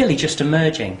 is really just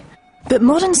emerging. But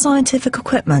modern scientific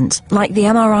equipment, like the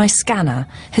MRI scanner,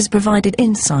 has provided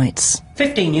insights.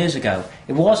 15 years ago,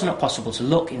 it was not possible to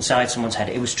look inside someone's head.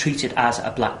 It was treated as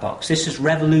a black box. This has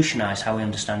revolutionised how we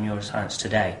understand neuroscience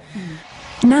today.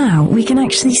 Now we can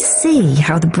actually see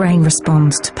how the brain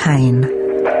responds to pain.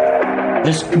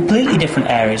 There's completely different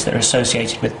areas that are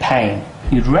associated with pain.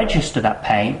 You'd register that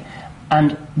pain,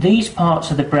 and these parts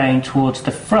of the brain towards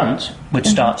the front would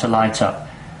start to light up.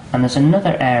 And there's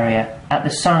another area at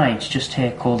the sides just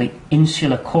here called the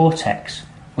insular cortex,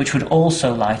 which would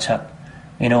also light up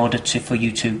in order for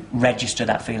you to register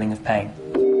that feeling of pain.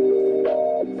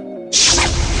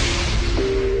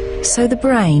 So the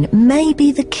brain may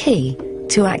be the key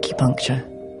to acupuncture.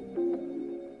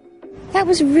 That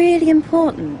was really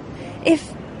important.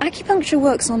 If acupuncture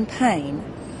works on pain,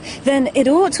 then it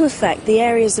ought to affect the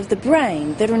areas of the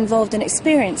brain that are involved in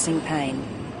experiencing pain.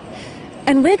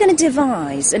 And we're going to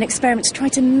devise an experiment to try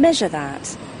to measure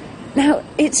that. Now,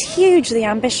 it's hugely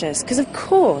ambitious, because of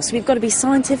course we've got to be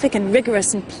scientific and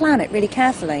rigorous and plan it really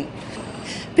carefully.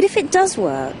 But if it does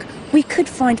work, we could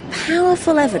find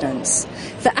powerful evidence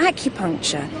that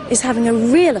acupuncture is having a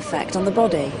real effect on the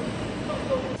body.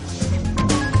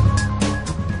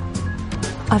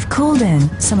 I've called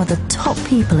in some of the top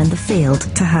people in the field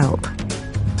to help.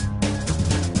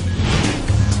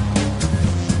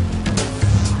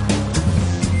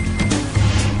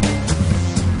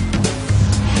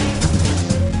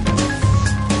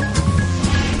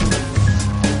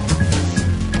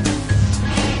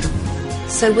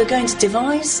 So we're going to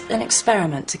devise an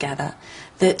experiment together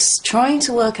that's trying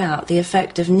to work out the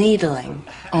effect of needling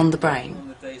on the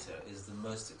brain. The data is the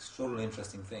most extraordinarily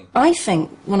interesting thing. I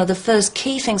think one of the first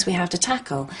key things we have to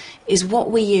tackle is what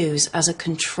we use as a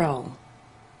control.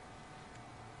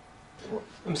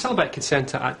 I'm still a bit concerned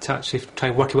to actually try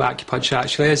and work out what acupuncture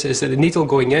actually is. Is it the needle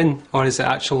going in, or is it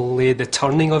actually the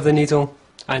turning of the needle?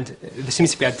 And there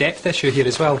seems to be a depth issue here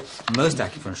as well. Most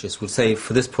acupuncturists would say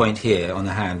for this point here on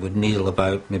the hand would needle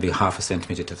about maybe half a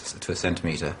centimetre to a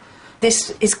centimetre.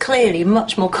 This is clearly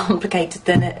much more complicated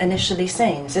than it initially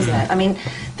seems, isn't it? I mean,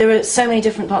 there are so many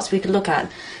different parts we could look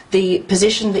at. The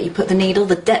position that you put the needle,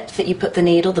 the depth that you put the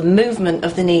needle, the movement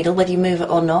of the needle, whether you move it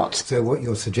or not. So what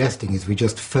you're suggesting is we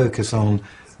just focus on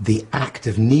the act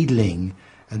of needling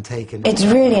and take an... It's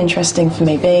really interesting for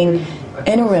me being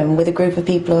in a room with a group of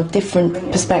people of different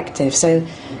perspectives. So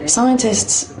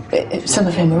scientists, some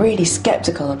of whom are really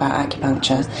sceptical about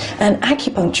acupuncture, and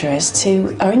acupuncturists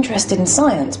who are interested in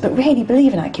science but really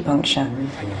believe in acupuncture.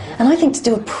 And I think to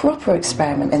do a proper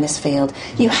experiment in this field,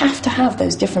 you have to have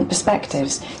those different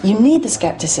perspectives. You need the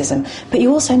scepticism, but you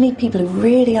also need people who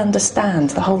really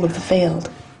understand the whole of the field.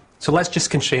 So let's just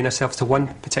constrain ourselves to one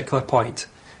particular point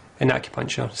in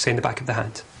acupuncture, say in the back of the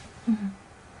hand. Mm-hmm.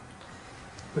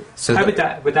 So how would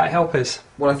that help us?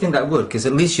 Well, I think that would, because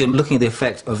at least you're looking at the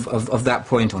effect of that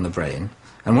point on the brain,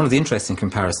 And one of the interesting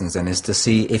comparisons then is to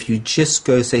see if you just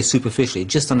go, say, superficially,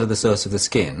 just under the surface of the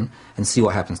skin, and see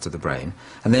what happens to the brain,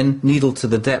 and then needle to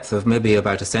the depth of maybe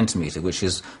about 1 centimetre, which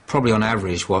is probably on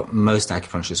average what most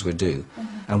acupuncturists would do.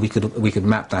 And we could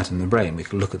map that in the brain, we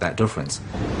could look at that difference.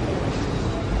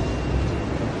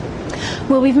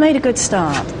 Well, we've made a good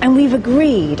start, and we've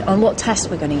agreed on what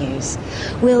test we're going to use.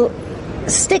 We'll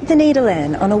stick the needle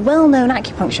in on a well-known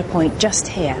acupuncture point just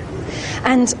here.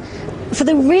 And for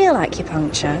the real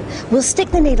acupuncture, we'll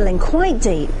stick the needle in quite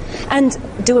deep and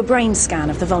do a brain scan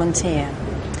of the volunteer.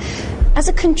 As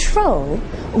a control,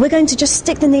 we're going to just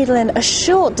stick the needle in a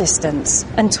short distance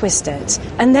and twist it,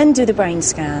 and then do the brain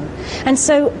scan. And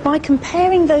so, by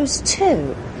comparing those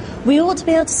two, we ought to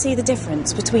be able to see the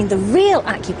difference between the real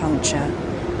acupuncture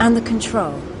and the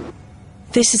control.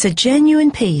 This is a genuine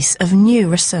piece of new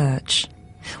research.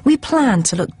 We plan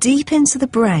to look deep into the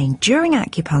brain during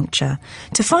acupuncture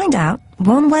to find out,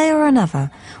 one way or another,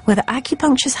 whether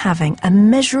acupuncture is having a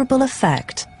measurable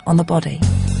effect on the body.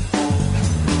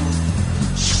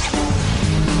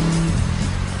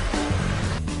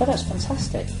 Oh, that's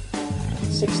fantastic.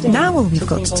 16. Now all we've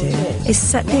got to do is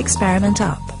set the experiment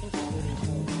up.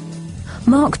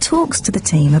 Mark talks to the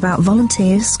team about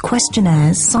volunteers,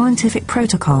 questionnaires, scientific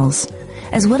protocols,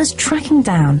 as well as tracking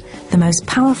down the most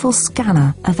powerful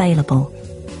scanner available.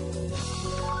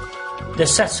 The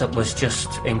setup was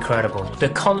just incredible. The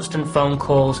constant phone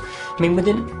calls. I mean,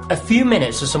 within a few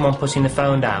minutes of someone putting the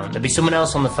phone down, there'd be someone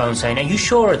else on the phone saying, "Are you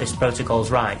sure this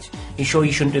protocol's right? Are you sure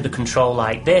you shouldn't do the control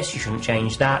like this? You shouldn't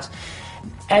change that?"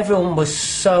 Everyone was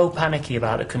so panicky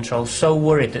about the control, so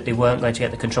worried that they weren't going to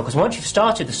get the control, because once you've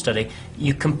started the study,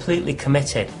 you're completely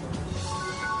committed.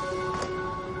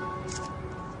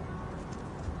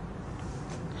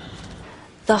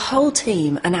 The whole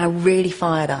team are now really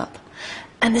fired up,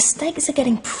 and the stakes are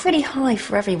getting pretty high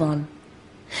for everyone.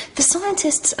 The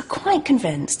scientists are quite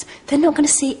convinced they're not going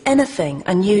to see anything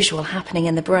unusual happening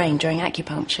in the brain during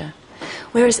acupuncture,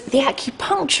 whereas the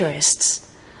acupuncturists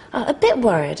are a bit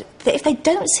worried that if they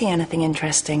don't see anything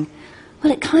interesting,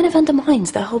 well, it kind of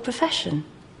undermines their whole profession.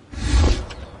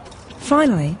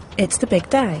 Finally, it's the big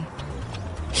day.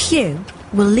 Hugh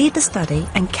will lead the study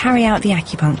and carry out the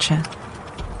acupuncture.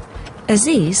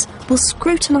 Aziz will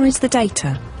scrutinise the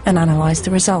data and analyse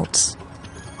the results.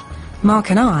 Mark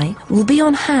and I will be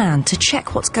on hand to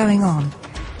check what's going on.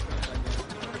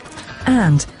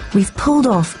 And we've pulled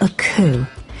off a coup.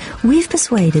 We've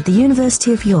persuaded the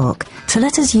University of York to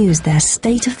let us use their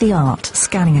state-of-the-art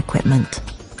scanning equipment.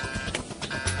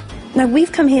 Now,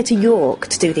 we've come here to York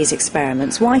to do these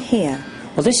experiments. Why here?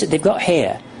 Well, they've got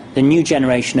here the new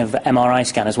generation of MRI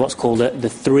scanners, what's called the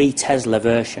 3 Tesla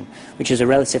version, which is a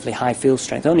relatively high field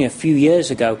strength. Only a few years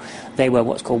ago, they were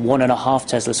what's called 1.5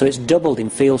 Tesla, so it's doubled in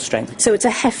field strength. So it's a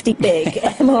hefty, big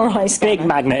MRI scanner. Big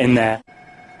magnet in there.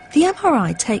 The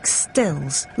MRI takes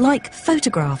stills, like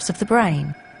photographs of the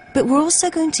brain, but we're also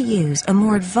going to use a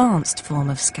more advanced form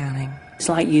of scanning. It's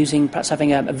like perhaps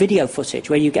having a video footage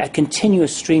where you get a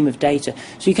continuous stream of data,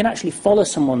 so you can actually follow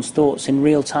someone's thoughts in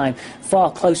real time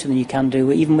far closer than you can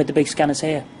do even with the big scanners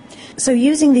here. So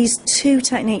using these two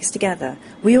techniques together,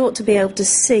 we ought to be able to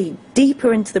see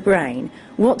deeper into the brain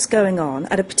what's going on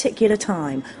at a particular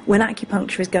time when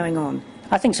acupuncture is going on.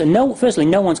 I think so. Firstly,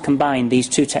 no one's combined these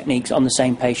two techniques on the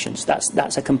same patients.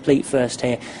 That's a complete first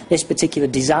here. This particular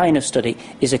design of study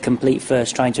is a complete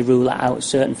first, trying to rule out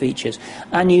certain features.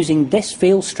 And using this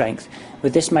field strength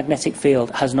with this magnetic field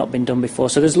has not been done before.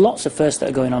 So there's lots of firsts that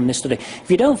are going on in this study.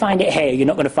 If you don't find it here, you're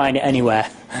not going to find it anywhere.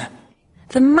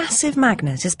 The massive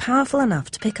magnet is powerful enough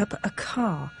to pick up a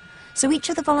car, so each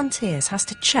of the volunteers has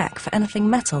to check for anything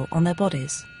metal on their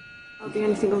bodies. The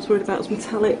only thing I was worried about was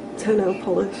metallic toenail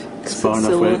polish. It's far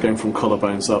enough away going from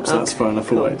collarbones up, so that's far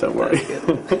enough away, don't worry.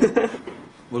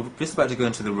 We're just about to go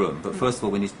into the room, but first of all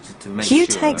we need to make sure... Hugh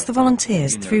takes the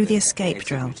volunteers through the escape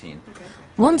drill.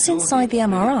 Once inside the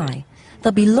MRI,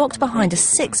 they'll be locked behind a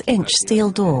 6-inch steel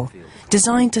door,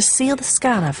 designed to seal the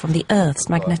scanner from the Earth's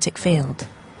magnetic field.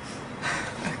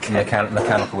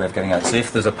 Mechanical way of getting out. So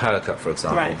if there's a power cut, for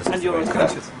example... Right, and you're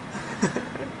unconscious.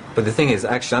 But the thing is,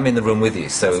 actually, I'm in the room with you,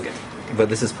 so... But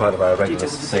this is part of our regular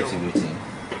safety routine.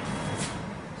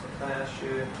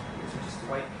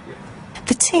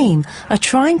 The team are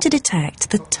trying to detect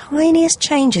the tiniest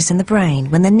changes in the brain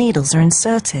when the needles are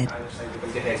inserted.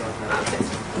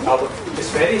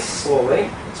 Just very slowly.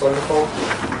 It's wonderful.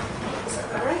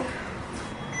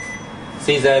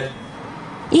 CZ.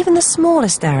 Even the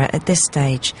smallest error at this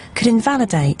stage could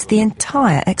invalidate the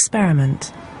entire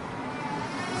experiment.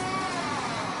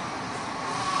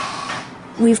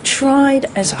 We've tried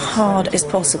as hard as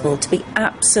possible to be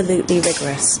absolutely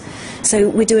rigorous. So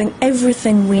we're doing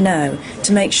everything we know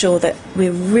to make sure that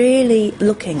we're really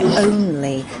looking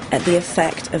only at the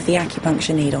effect of the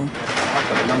acupuncture needle. I've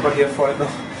got a number here for it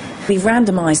though. We've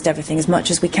randomised everything as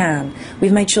much as we can.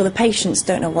 We've made sure the patients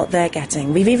don't know what they're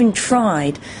getting. We've even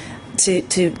tried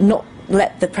to not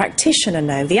let the practitioner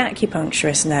know, the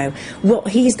acupuncturist know, what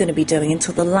he's going to be doing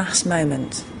until the last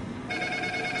moment.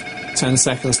 10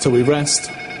 seconds till we rest.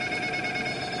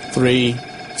 3,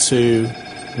 2,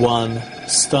 1,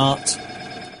 start.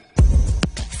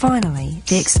 Finally,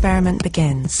 the experiment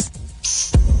begins.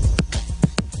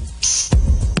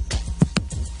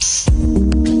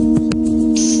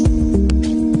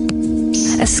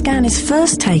 A scan is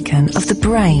first taken of the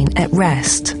brain at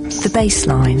rest, the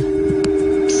baseline.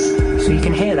 So you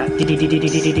can hear that.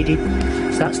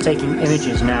 So that's taking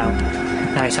images now.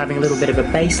 Now it's having a little bit of a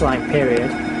baseline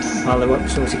period while they're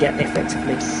sort of get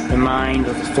effectively the mind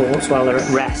or the thoughts while they're at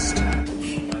rest.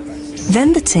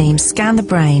 Then the team scan the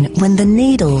brain when the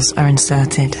needles are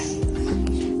inserted.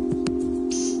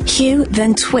 Hugh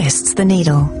then twists the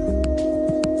needle.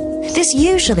 This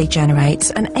usually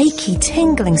generates an achy,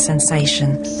 tingling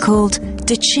sensation called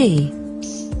de qi.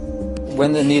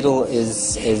 When the needle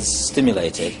is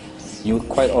stimulated, you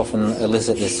quite often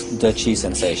elicit this de qi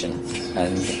sensation,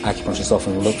 and acupuncturists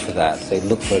often look for that. They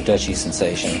look for a de qi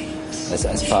sensation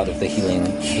as part of the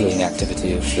healing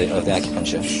activity of the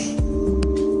acupuncture.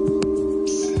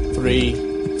 3,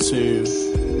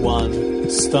 2, 1,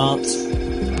 start.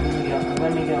 When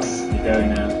are we going? You're going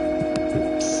now.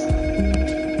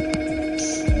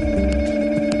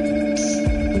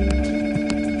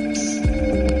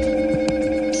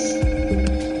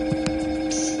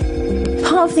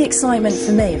 Part of the excitement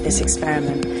for me of this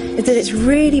experiment is that it's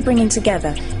really bringing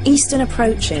together Eastern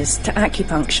approaches to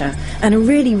acupuncture and a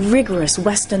really rigorous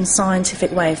Western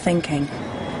scientific way of thinking.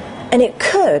 And it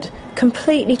could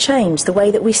completely change the way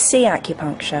that we see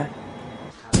acupuncture.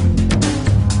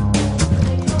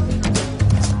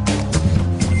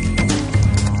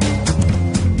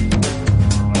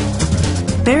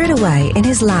 Buried away in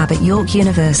his lab at York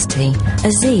University,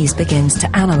 Aziz begins to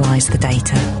analyse the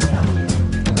data.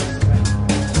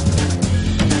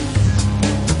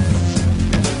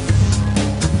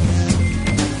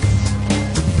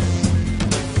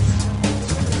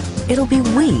 It'll be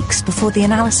weeks before the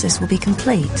analysis will be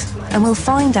complete, and we'll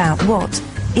find out what,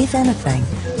 if anything,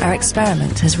 our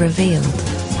experiment has revealed.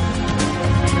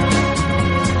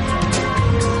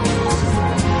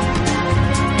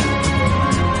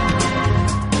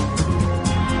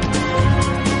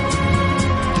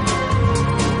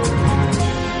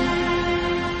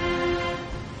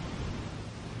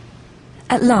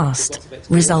 At last,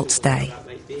 results day.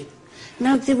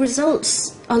 Now, the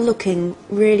results are looking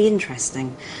really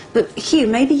interesting. But, Hugh,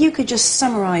 maybe you could just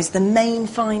summarise the main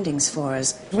findings for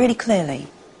us really clearly.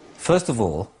 First of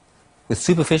all, with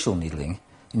superficial needling,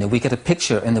 we get a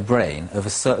picture in the brain of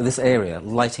this area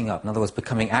lighting up, in other words,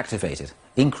 becoming activated,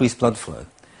 increased blood flow.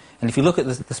 And if you look at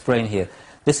this brain here,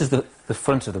 this is the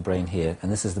front of the brain here,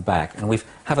 and this is the back. And we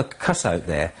have a cutout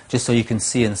there, just so you can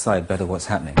see inside better what's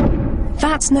happening.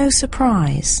 That's no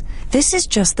surprise. This is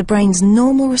just the brain's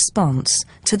normal response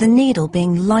to the needle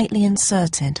being lightly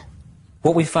inserted.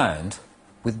 What we found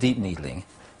with deep needling,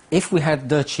 if we had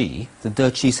de qi, the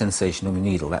de qi sensation on the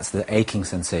needle, that's the aching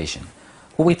sensation,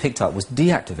 what we picked up was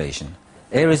deactivation.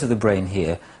 Areas of the brain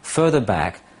here, further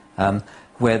back,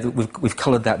 where we've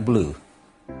coloured that blue.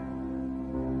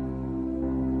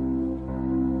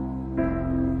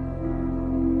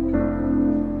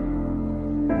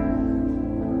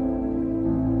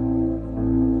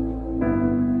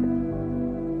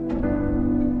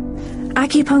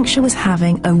 Acupuncture was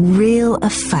having a real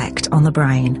effect on the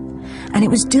brain, and it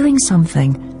was doing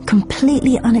something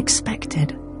completely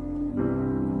unexpected.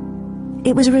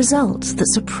 It was a result that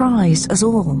surprised us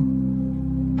all.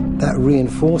 That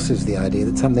reinforces the idea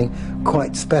that something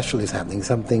quite special is happening,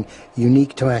 something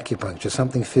unique to acupuncture,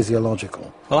 something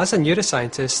physiological. Well, as a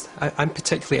neuroscientist, I'm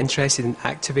particularly interested in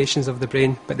activations of the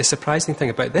brain, but the surprising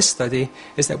thing about this study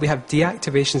is that we have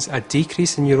deactivations, a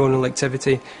decrease in neuronal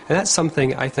activity, and that's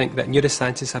something I think that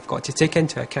neuroscientists have got to take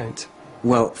into account.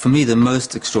 Well, for me, the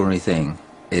most extraordinary thing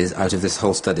is, out of this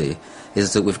whole study,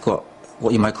 is that we've got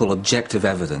what you might call objective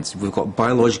evidence. We've got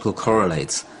biological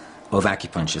correlates of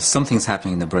acupuncture. Something's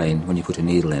happening in the brain when you put a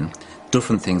needle in.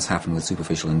 Different things happen with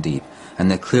superficial and deep, and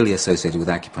they're clearly associated with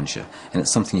acupuncture, and it's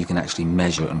something you can actually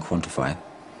measure and quantify.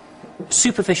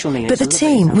 Superficial needling. But the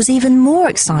team was even more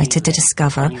excited to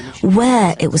discover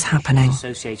where it was happening.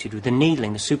 Associated with the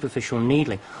needling, the superficial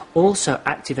needling, also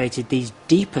activated these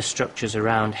deeper structures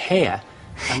around here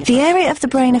The area of the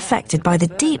brain affected by the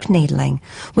deep needling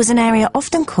was an area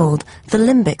often called the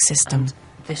limbic system.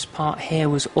 This part here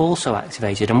was also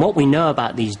activated, and what we know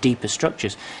about these deeper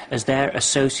structures is they're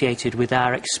associated with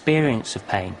our experience of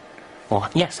pain. Or,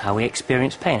 yes, how we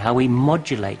experience pain, how we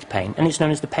modulate pain, and it's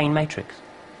known as the pain matrix.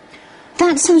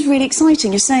 That sounds really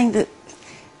exciting. You're saying that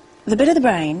the bit of the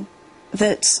brain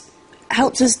that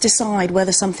helps us decide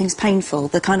whether something's painful,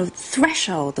 the kind of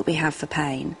threshold that we have for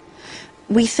pain,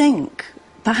 we think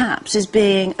perhaps is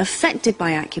being affected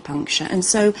by acupuncture, and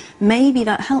so maybe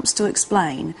that helps to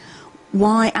explain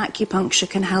why acupuncture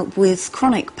can help with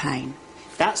chronic pain.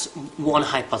 That's one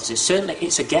hypothesis. Certainly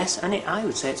it's a guess, and I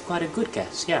would say it's quite a good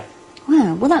guess, yeah.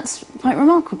 Wow, well that's quite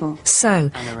remarkable.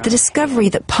 So, the discovery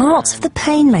that parts of the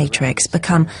pain matrix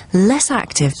become less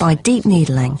active by deep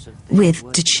needling with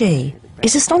De Qi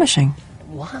is astonishing.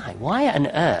 Why? Why on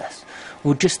earth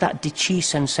would just that De Qi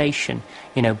sensation,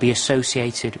 be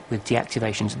associated with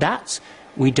deactivations? That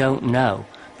we don't know.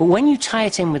 But when you tie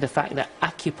it in with the fact that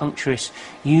acupuncturists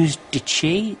use De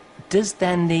Qi, does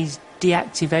then these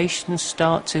deactivations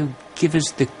start to give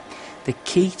us the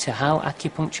key to how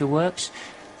acupuncture works?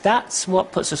 That's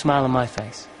what puts a smile on my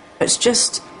face. It's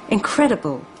just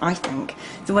incredible, I think,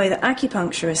 the way that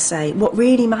acupuncturists say what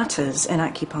really matters in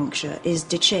acupuncture is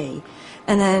De Qi.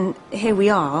 And then here we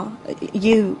are,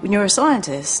 you,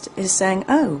 neuroscientist, is saying,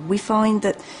 oh, we find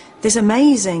that this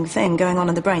amazing thing going on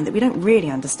in the brain that we don't really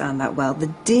understand that well,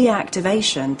 the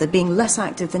deactivation, the being less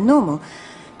active than normal,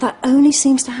 that only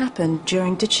seems to happen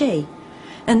during De Qi.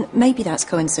 And maybe that's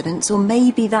coincidence, or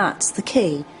maybe that's the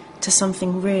key to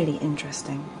something really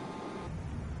interesting.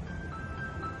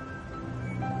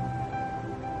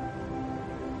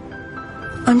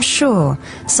 I'm sure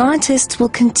scientists will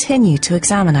continue to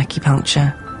examine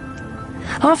acupuncture.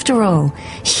 After all,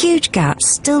 huge gaps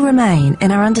still remain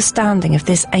in our understanding of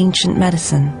this ancient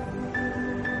medicine.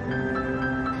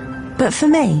 But for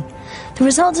me, the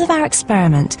results of our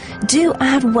experiment do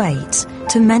add weight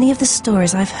to many of the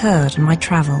stories I've heard in my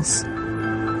travels.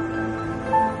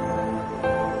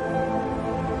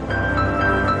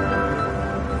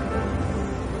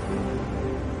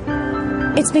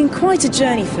 It's been quite a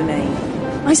journey for me.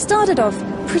 I started off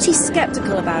pretty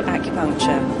sceptical about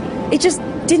acupuncture. It just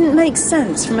didn't make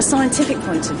sense from a scientific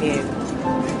point of view.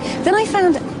 Then I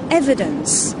found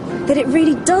evidence that it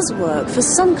really does work for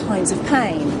some kinds of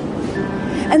pain.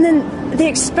 And then the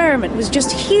experiment was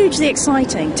just hugely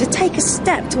exciting to take a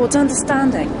step towards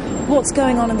understanding what's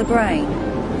going on in the brain.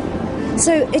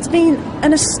 So it's been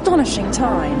an astonishing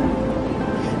time.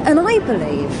 And I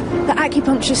believe that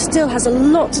acupuncture still has a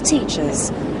lot to teach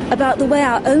us about the way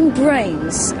our own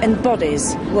brains and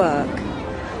bodies work.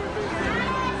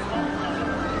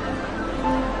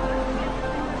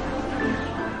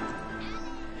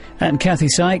 And Kathy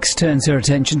Sykes turns her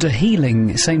attention to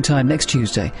healing, same time next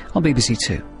Tuesday on BBC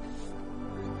Two.